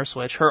save on her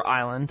Switch, her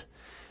island,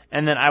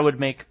 and then I would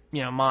make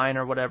mine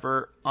or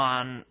whatever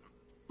on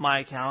my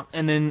account,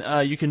 and then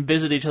you can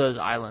visit each other's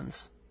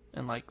islands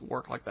and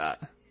work like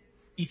that.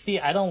 You see,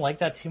 I don't like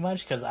that too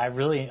much because I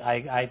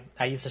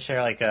used to share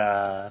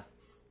a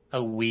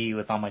Wii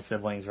with all my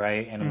siblings,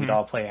 right? And we'd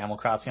all play Animal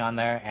Crossing on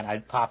there, and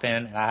I'd pop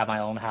in and I have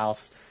my own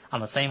house on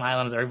the same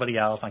island as everybody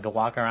else. And I could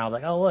walk around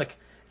oh look,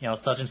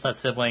 such and such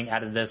sibling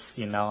added this,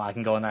 I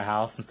can go in their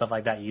house and stuff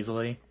like that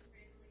easily.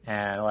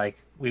 And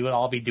we would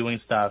all be doing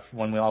stuff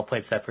when we all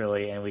played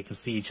separately, and we can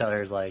see each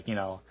other's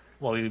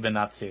what we've been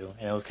up to,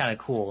 and it was kind of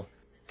cool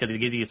because it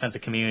gives you a sense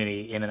of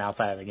community in and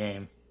outside of the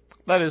game.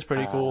 That is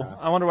pretty cool.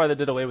 I wonder why they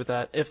did away with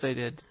that, if they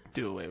did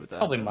do away with that.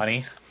 Probably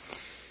money.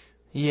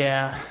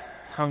 Yeah,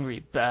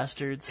 hungry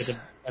bastards. You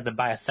had to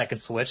buy a second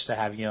Switch to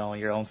have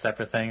your own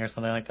separate thing or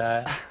something like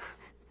that.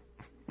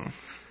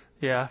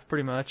 Yeah,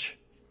 pretty much.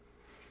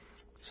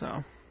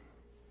 So,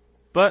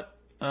 but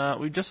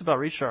we've just about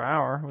reached our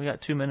hour. We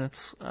got 2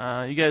 minutes.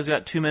 You guys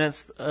got 2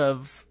 minutes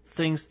of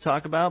things to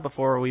talk about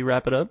before we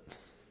wrap it up?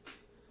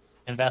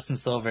 Invest in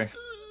silver.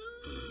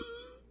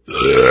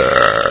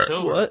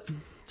 What?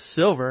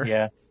 Silver?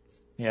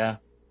 Yeah.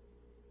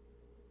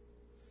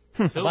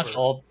 Silver.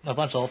 A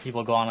bunch of old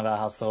people go on about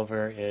how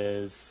silver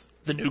is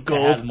The new it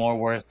gold? has more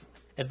worth.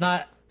 It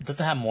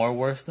doesn't have more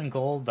worth than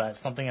gold, but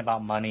something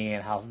about money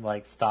and how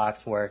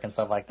stocks work and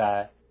stuff like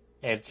that.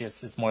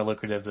 It's more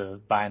lucrative to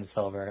buy into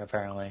silver,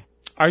 apparently.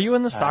 Are you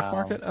in the stock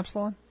market,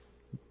 Epsilon?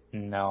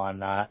 No, I'm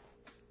not.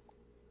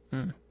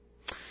 Sorry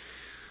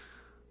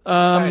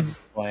Um, to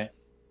disappoint.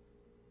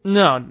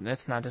 no,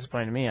 it's not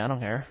disappointing to me. I don't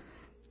care.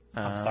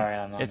 I'm sorry,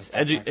 I'm not. It's in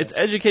the stock market. it's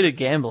educated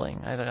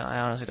gambling. I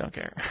honestly don't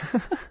care.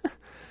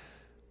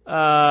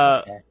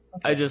 Okay.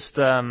 I just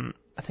I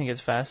think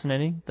it's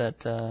fascinating that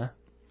because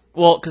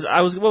what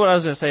I was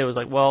gonna say was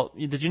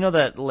did you know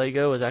that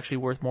Lego is actually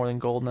worth more than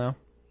gold now,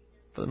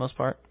 for the most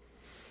part?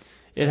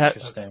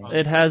 Interesting.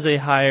 It has a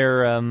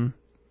higher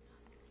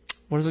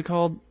what is it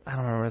called? I don't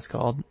remember what it's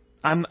called.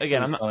 I'm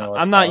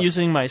not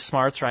using my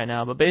smarts right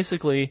now, but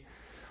basically,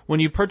 when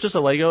you purchase a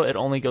Lego, it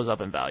only goes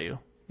up in value,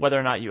 whether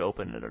or not you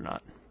open it or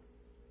not,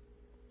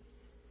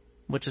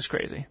 which is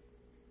crazy.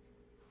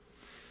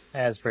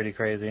 That's pretty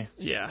crazy.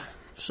 Yeah.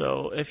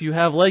 So if you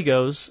have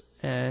Legos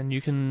and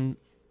you can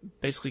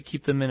basically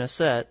keep them in a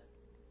set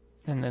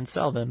and then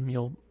sell them.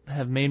 You'll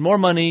have made more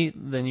money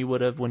than you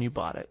would have when you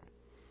bought it.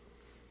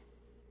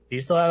 Do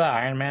you still have that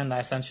Iron Man that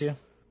I sent you?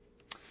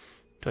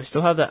 Do I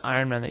still have that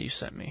Iron Man that you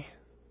sent me?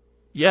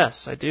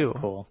 Yes, I do.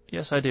 Cool.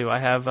 Yes, I do. I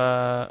have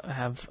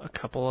a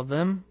couple of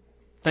them.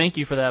 Thank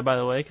you for that, by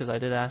the way, because I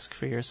did ask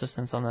for your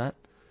assistance on that.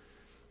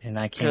 And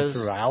I came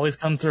through. I always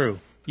come through.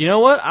 You know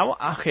what?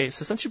 Okay,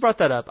 so since you brought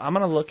that up, I'm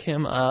going to look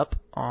him up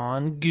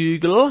on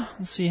Google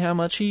and see how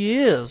much he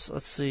is.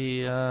 Let's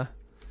see,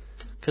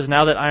 because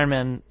now that Iron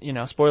Man,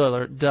 spoiler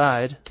alert,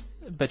 died,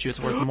 I bet you it's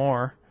worth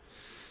more.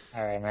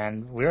 All right,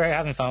 man. We were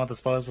having fun with the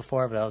spoilers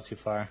before, but that was too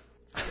far.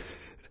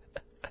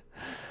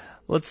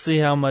 Let's see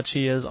how much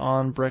he is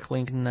on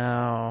Bricklink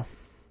now.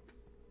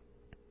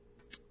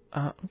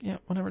 Yeah,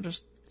 whatever,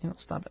 just,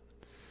 stop it.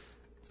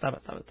 Stop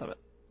it.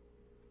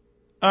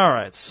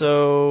 Alright,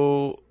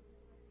 so,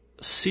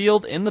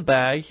 sealed in the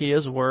bag, he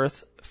is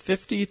worth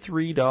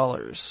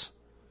 $53.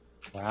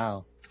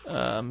 Wow.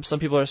 Some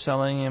people are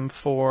selling him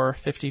for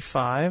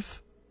 $55.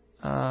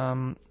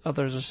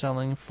 Others are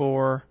selling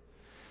for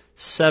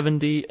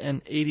 $70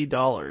 and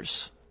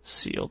 $80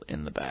 sealed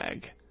in the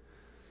bag.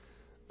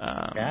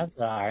 Have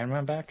the Iron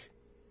Man back?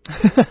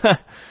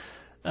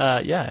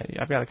 Yeah,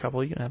 I've got a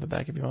couple. You can have it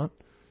back if you want.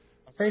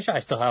 I'm pretty sure I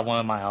still have one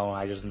of my own.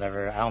 I don't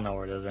know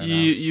where it is right now.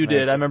 You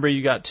did. I remember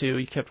you got two.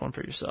 You kept one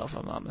for yourself, if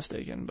I'm not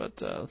mistaken.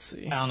 But let's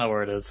see. I don't know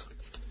where it is.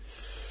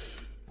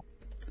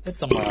 It's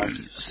somewhere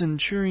else.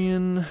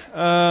 Centurion.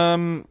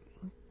 On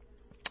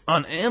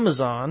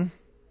Amazon.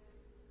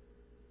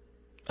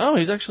 Oh,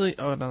 he's actually...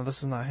 Oh, no,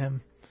 this is not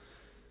him.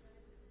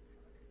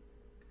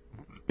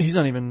 He's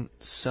not even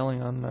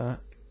selling on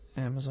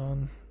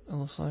Amazon, it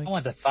looks like. I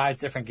went to 5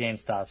 different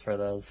GameStops for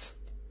those.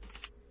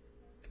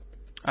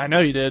 I know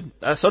you did.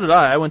 So did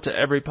I. I went to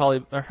every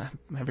I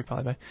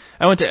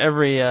went to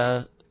every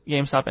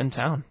GameStop in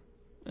town,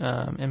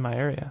 in my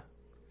area,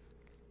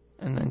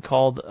 and then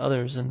called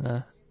others in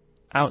the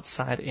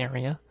outside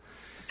area.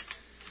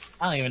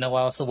 I don't even know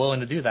why I was so willing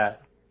to do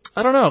that.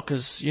 I don't know,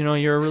 because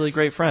you're a really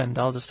great friend.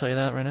 I'll just tell you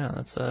that right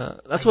now.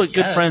 That's what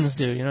good friends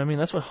do. You know what I mean?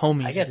 That's what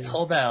homies do. I get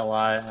told that a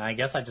lot, and I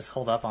guess I just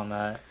hold up on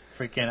that.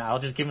 Freaking, I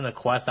was just given a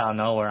quest out of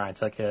nowhere, and I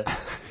took it.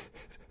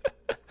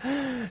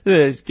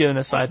 Just given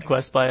a side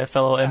quest by a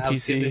fellow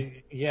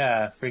NPC.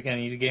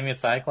 Freaking, you gave me a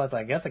side quest.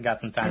 I guess I got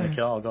some time to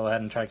kill. I'll go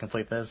ahead and try to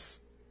complete this.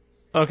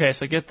 Okay,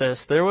 so get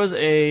this. There was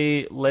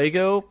a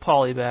Lego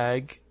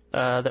polybag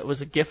that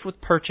was a gift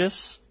with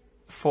purchase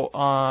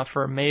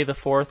for May the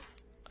 4th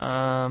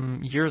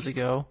years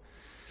ago.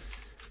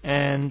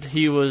 And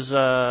he was...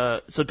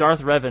 so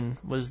Darth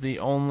Revan was the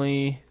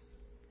only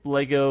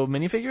Lego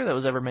minifigure that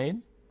was ever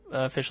made,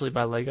 officially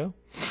by Lego.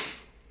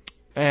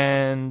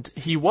 And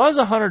he was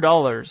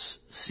 $100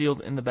 sealed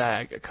in the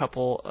bag a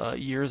couple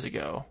years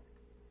ago.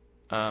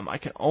 I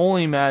can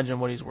only imagine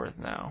what he's worth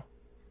now,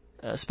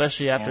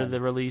 especially after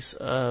the release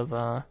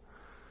of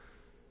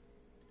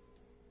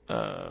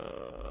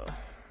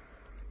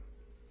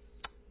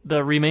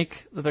the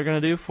remake that they're going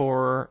to do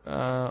for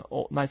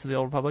Knights of the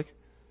Old Republic.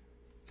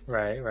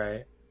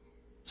 Right.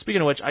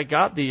 Speaking of which, I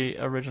got the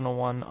original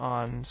one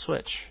on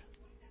Switch.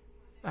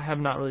 I have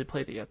not really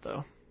played it yet,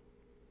 though.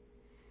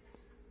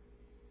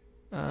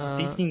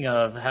 Speaking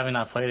of having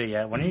not played it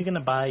yet, when are you going to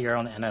buy your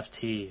own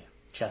NFT,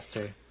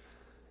 Chester?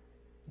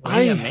 When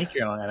are you going to make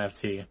your own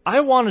NFT?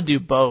 I want to do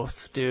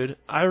both, dude.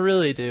 I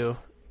really do.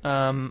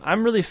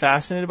 I'm really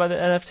fascinated by the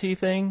NFT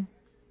thing,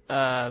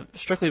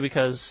 strictly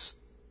because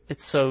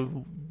it's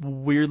so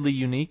weirdly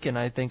unique, and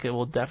I think it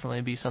will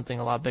definitely be something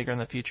a lot bigger in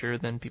the future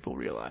than people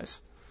realize.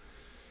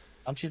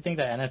 Don't you think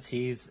that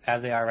NFTs,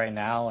 as they are right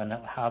now, and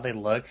how they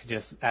look,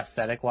 just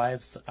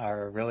aesthetic-wise,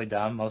 are really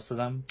dumb, most of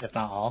them, if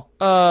not all?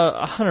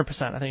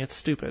 100%. I think it's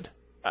stupid.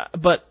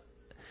 But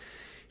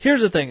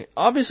here's the thing.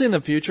 Obviously, in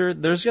the future,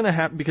 there's going to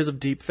have, because of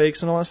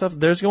deepfakes and all that stuff,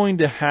 there's going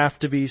to have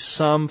to be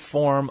some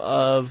form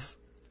of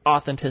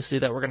authenticity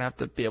that we're going to have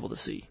to be able to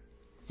see.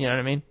 You know what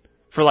I mean?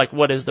 For, like,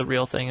 what is the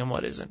real thing and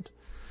what isn't.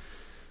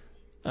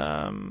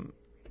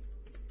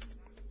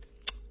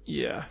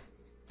 Yeah.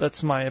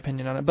 That's my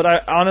opinion on it. But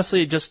I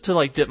honestly, just to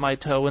like dip my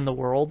toe in the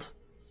world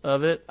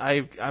of it,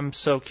 I'm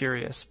so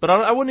curious. But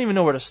I wouldn't even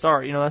know where to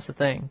start. That's the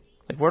thing.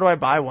 Like, where do I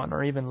buy one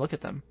or even look at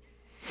them?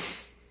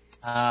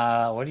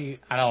 I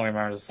don't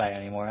remember the site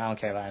anymore. I don't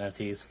care about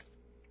NFTs.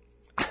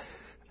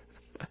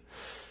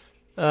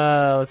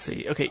 Let's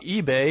see. Okay,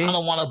 eBay. I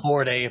don't want a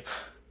Bored Ape.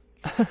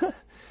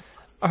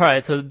 All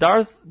right, so the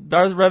Darth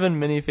Revan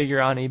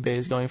minifigure on eBay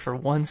is going for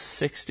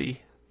 $160.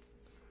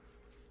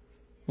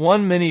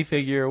 One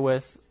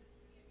minifigure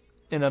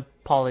in a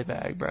poly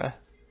bag, bruh.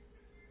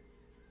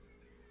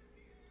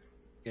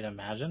 Dude,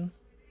 imagine.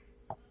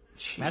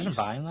 Jeez. Imagine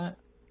buying that.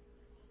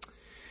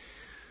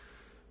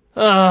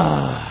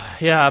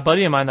 Yeah, a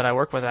buddy of mine that I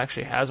work with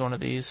actually has one of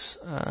these.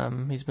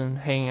 He's been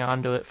hanging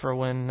on to it for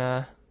when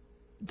the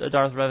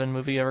Darth Revan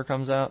movie ever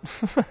comes out.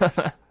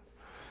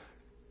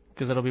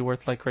 Because it'll be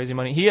worth like crazy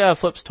money. He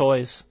flips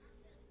toys.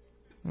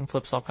 And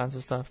flips all kinds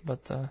of stuff,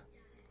 but...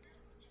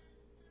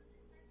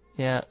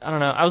 Yeah, I don't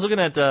know. I was looking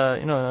at,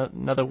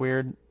 another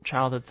weird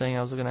childhood thing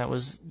I was looking at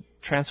was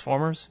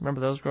Transformers.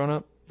 Remember those growing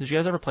up? Did you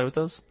guys ever play with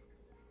those?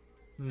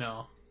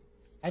 No.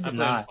 I I did played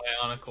not.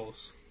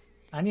 Bionicles.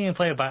 I didn't even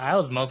play it, but I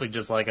was mostly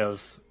just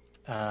Legos.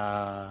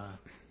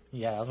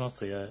 Yeah, that was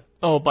mostly it.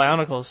 Oh,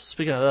 Bionicles.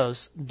 Speaking of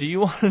those, do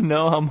you want to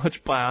know how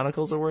much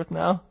Bionicles are worth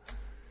now?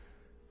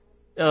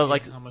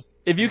 Like, How much?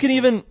 if you can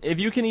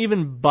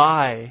even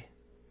buy,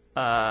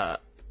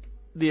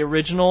 the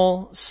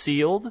original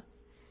sealed.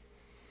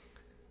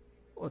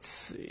 Let's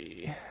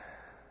see.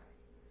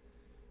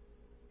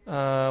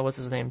 What's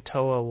his name?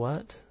 Toa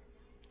what?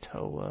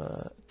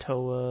 Toa.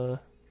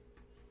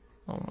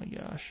 Oh my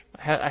gosh,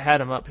 I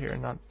had him up here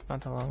not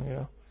too long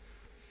ago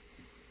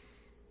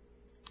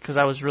because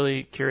I was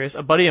really curious.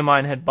 A buddy of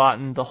mine had bought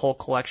the whole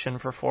collection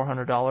for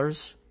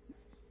 $400.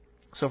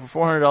 So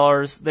for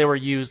 $400, they were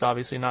used,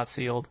 obviously not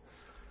sealed.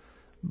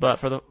 But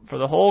for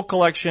the whole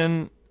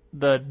collection,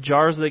 the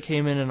jars that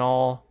came in and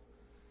all,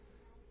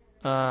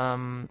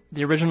 the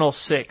original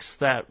 6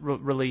 that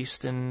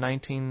released in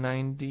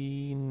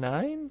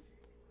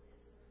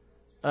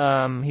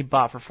 1999, he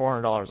bought for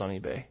 $400 on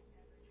eBay.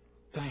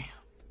 Damn.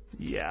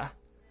 Yeah.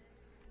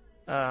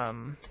 Oh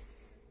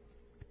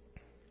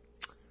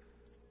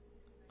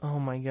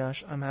my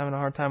gosh, I'm having a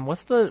hard time.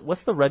 What's the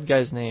red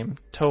guy's name?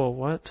 Toa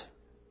what?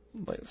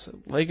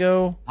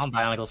 Lego? I'm a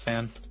Bionicles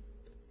fan.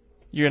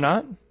 You're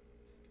not?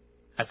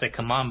 I said,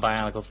 come on,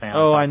 Bionicles fan.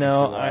 Oh, I I'm know.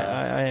 talking to,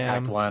 I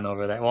am. Act 1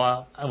 over there.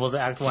 Well, was it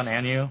Act 1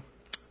 and you?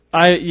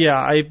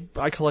 I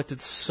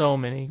collected so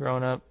many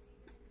growing up.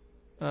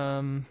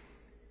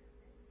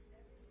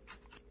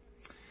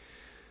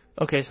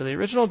 Okay, so the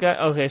original guy.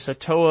 Okay, so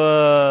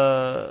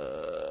Toa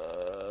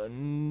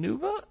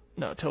Nuva?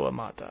 No, Toa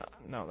Mata.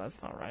 No,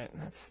 that's not right.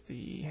 That's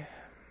the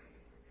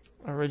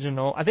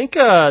original. I think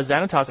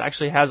Xanatos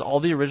actually has all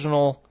the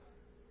original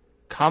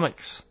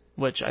comics,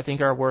 which I think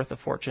are worth a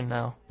fortune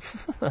now.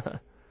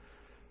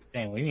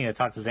 Dang, we need to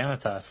talk to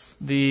Xanatos.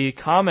 The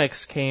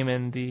comics came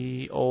in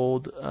the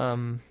old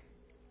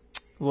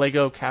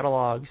Lego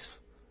catalogs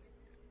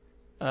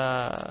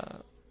when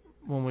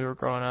we were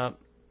growing up.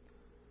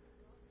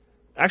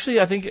 Actually,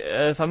 I think,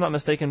 if I'm not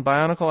mistaken,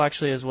 Bionicle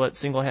actually is what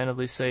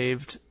single-handedly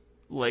saved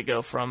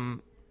Lego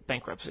from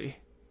bankruptcy.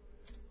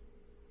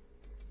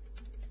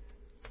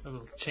 A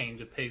little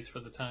change of pace for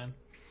the time.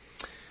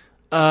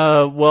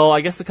 Well, I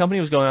guess the company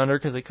was going under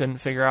because they couldn't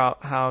figure out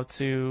how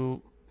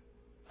to,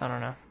 I don't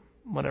know,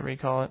 whatever you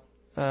call it.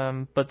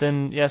 But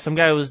then, yeah, some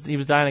guy he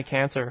was dying of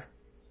cancer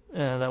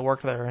that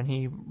worked there, and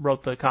he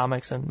wrote the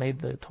comics and made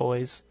the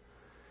toys,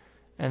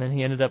 and then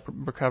he ended up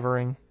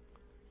recovering.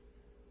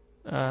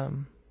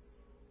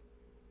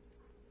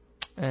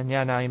 And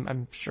yeah, now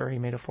I'm sure he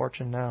made a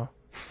fortune now.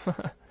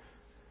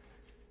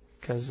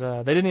 Because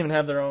they didn't even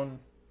have their own,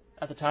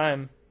 at the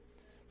time,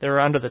 they were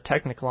under the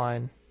Technic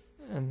line,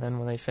 and then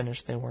when they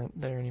finished, they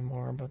weren't there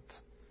anymore.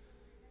 But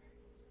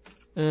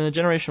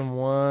Generation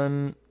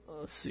 1,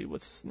 let's see,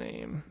 what's his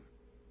name?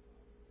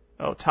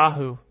 Oh,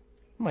 Tahu. Oh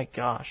my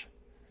gosh.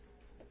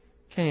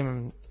 Can't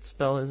even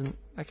spell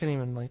I can't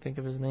even think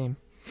of his name.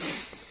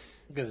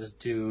 Look at this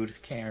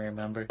dude. Can't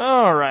remember.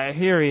 Alright,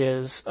 here he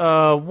is.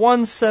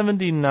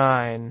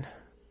 179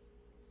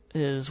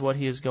 is what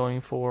he is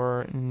going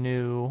for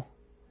new.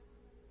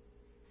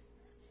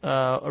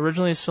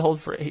 Originally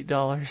sold for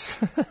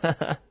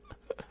 $8.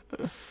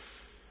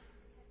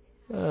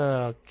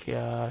 Oh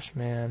gosh,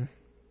 man.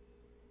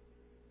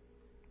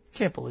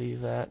 Can't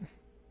believe that.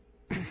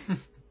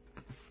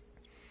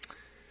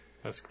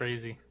 That's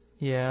crazy.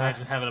 Yeah.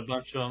 Imagine having a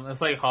bunch of them.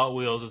 It's like Hot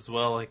Wheels as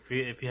well. Like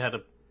if you had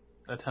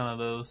a ton of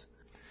those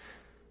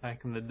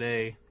back in the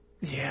day.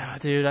 Yeah,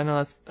 dude, I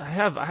know I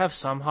have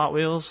some Hot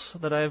Wheels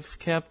that I've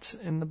kept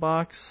in the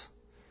box,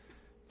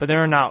 but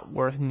they're not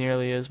worth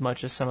nearly as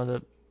much as some of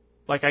the.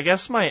 Like, I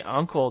guess my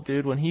uncle,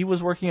 dude, when he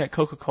was working at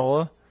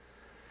Coca-Cola,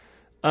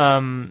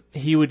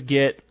 he would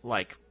get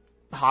like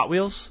Hot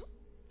Wheels,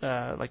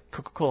 like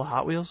Coca-Cola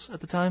Hot Wheels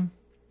at the time.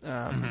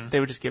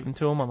 They would just give them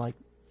to him. I'm like,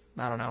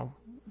 I don't know,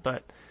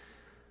 but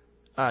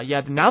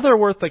yeah, now they're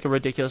worth like a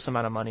ridiculous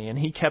amount of money, and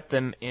he kept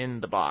them in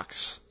the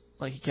box.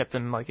 Like, he kept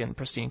them like in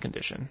pristine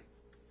condition.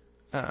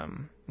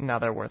 Now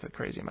they're worth a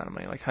crazy amount of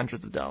money, like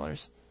hundreds of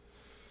dollars.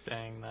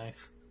 Dang,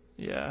 nice.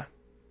 Yeah.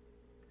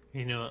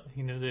 He knew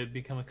they'd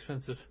become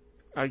expensive.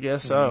 I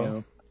guess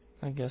so.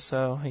 I guess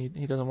so.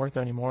 He doesn't work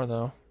there anymore,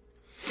 though.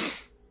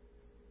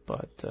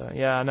 But,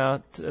 yeah,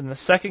 no. And the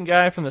second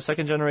guy from the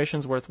second generation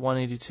is worth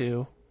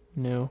 $182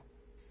 new.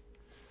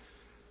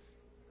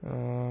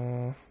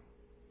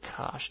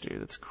 Gosh,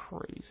 dude, that's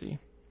crazy.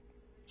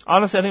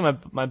 Honestly, I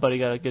think my buddy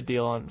got a good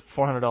deal on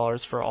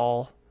 $400 for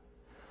all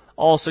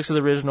 6 of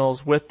the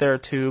originals with their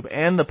tube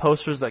and the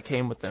posters that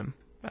came with them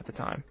at the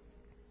time.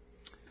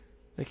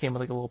 They came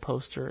with like a little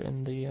poster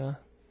in the.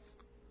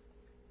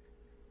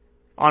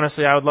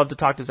 Honestly, I would love to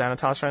talk to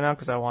Xanatos right now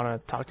because I want to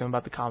talk to him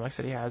about the comics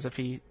that he has if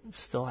he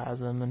still has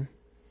them,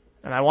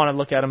 and I want to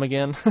look at them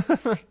again.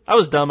 I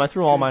was dumb. I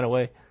threw all mine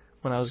away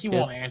when I was a He kid.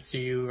 won't answer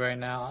you right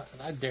now.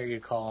 I dare you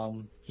to call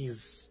him.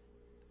 He's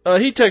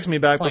He texted me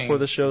back playing before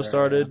the show right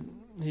started.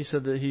 he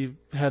said that he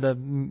had a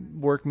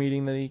work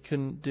meeting that he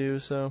couldn't do,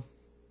 so.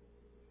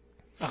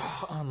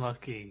 Oh,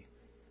 unlucky.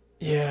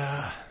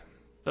 Yeah.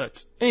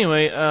 But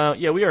anyway,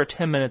 we are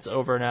 10 minutes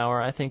over an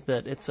hour. I think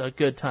that it's a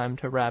good time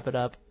to wrap it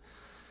up.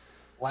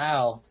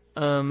 Wow.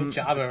 Good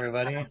job,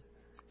 everybody.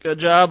 Good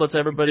job.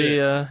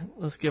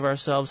 Let's give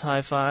ourselves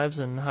high fives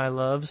and high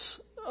loves.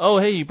 Oh,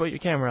 hey, you put your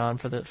camera on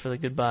for the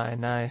goodbye.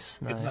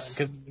 Nice.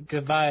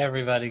 Goodbye,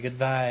 everybody.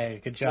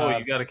 Goodbye. Good job. Oh,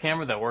 you got a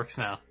camera that works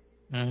now.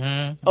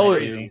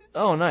 Mm-hmm.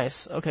 Oh,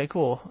 nice. Okay,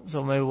 cool.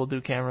 So maybe we'll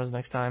do cameras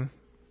next time.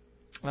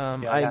 I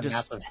got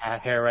massive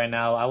hair right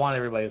now. I want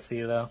everybody to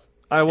see, though.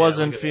 I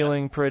wasn't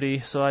feeling pretty,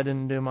 so I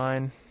didn't do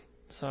mine.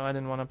 So I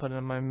didn't want to put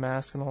in my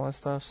mask and all that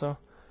stuff, so.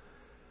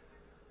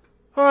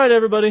 All right,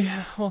 everybody.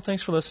 Well,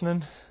 thanks for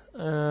listening.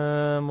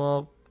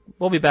 We'll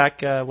be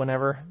back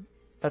whenever.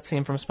 That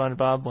scene from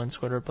SpongeBob when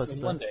Squidward puts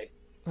one day.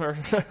 Or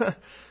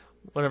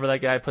whenever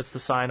that guy puts the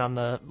sign on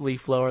the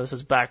leaf blower that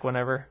says back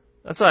whenever.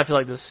 That's what I feel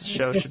like this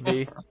show should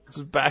be.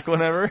 Just back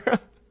whenever.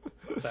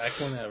 Back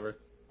whenever.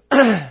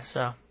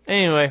 So,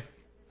 anyway.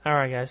 All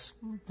right, guys.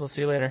 We'll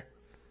see you later.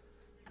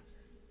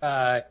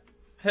 Bye.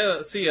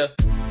 Hey, see ya.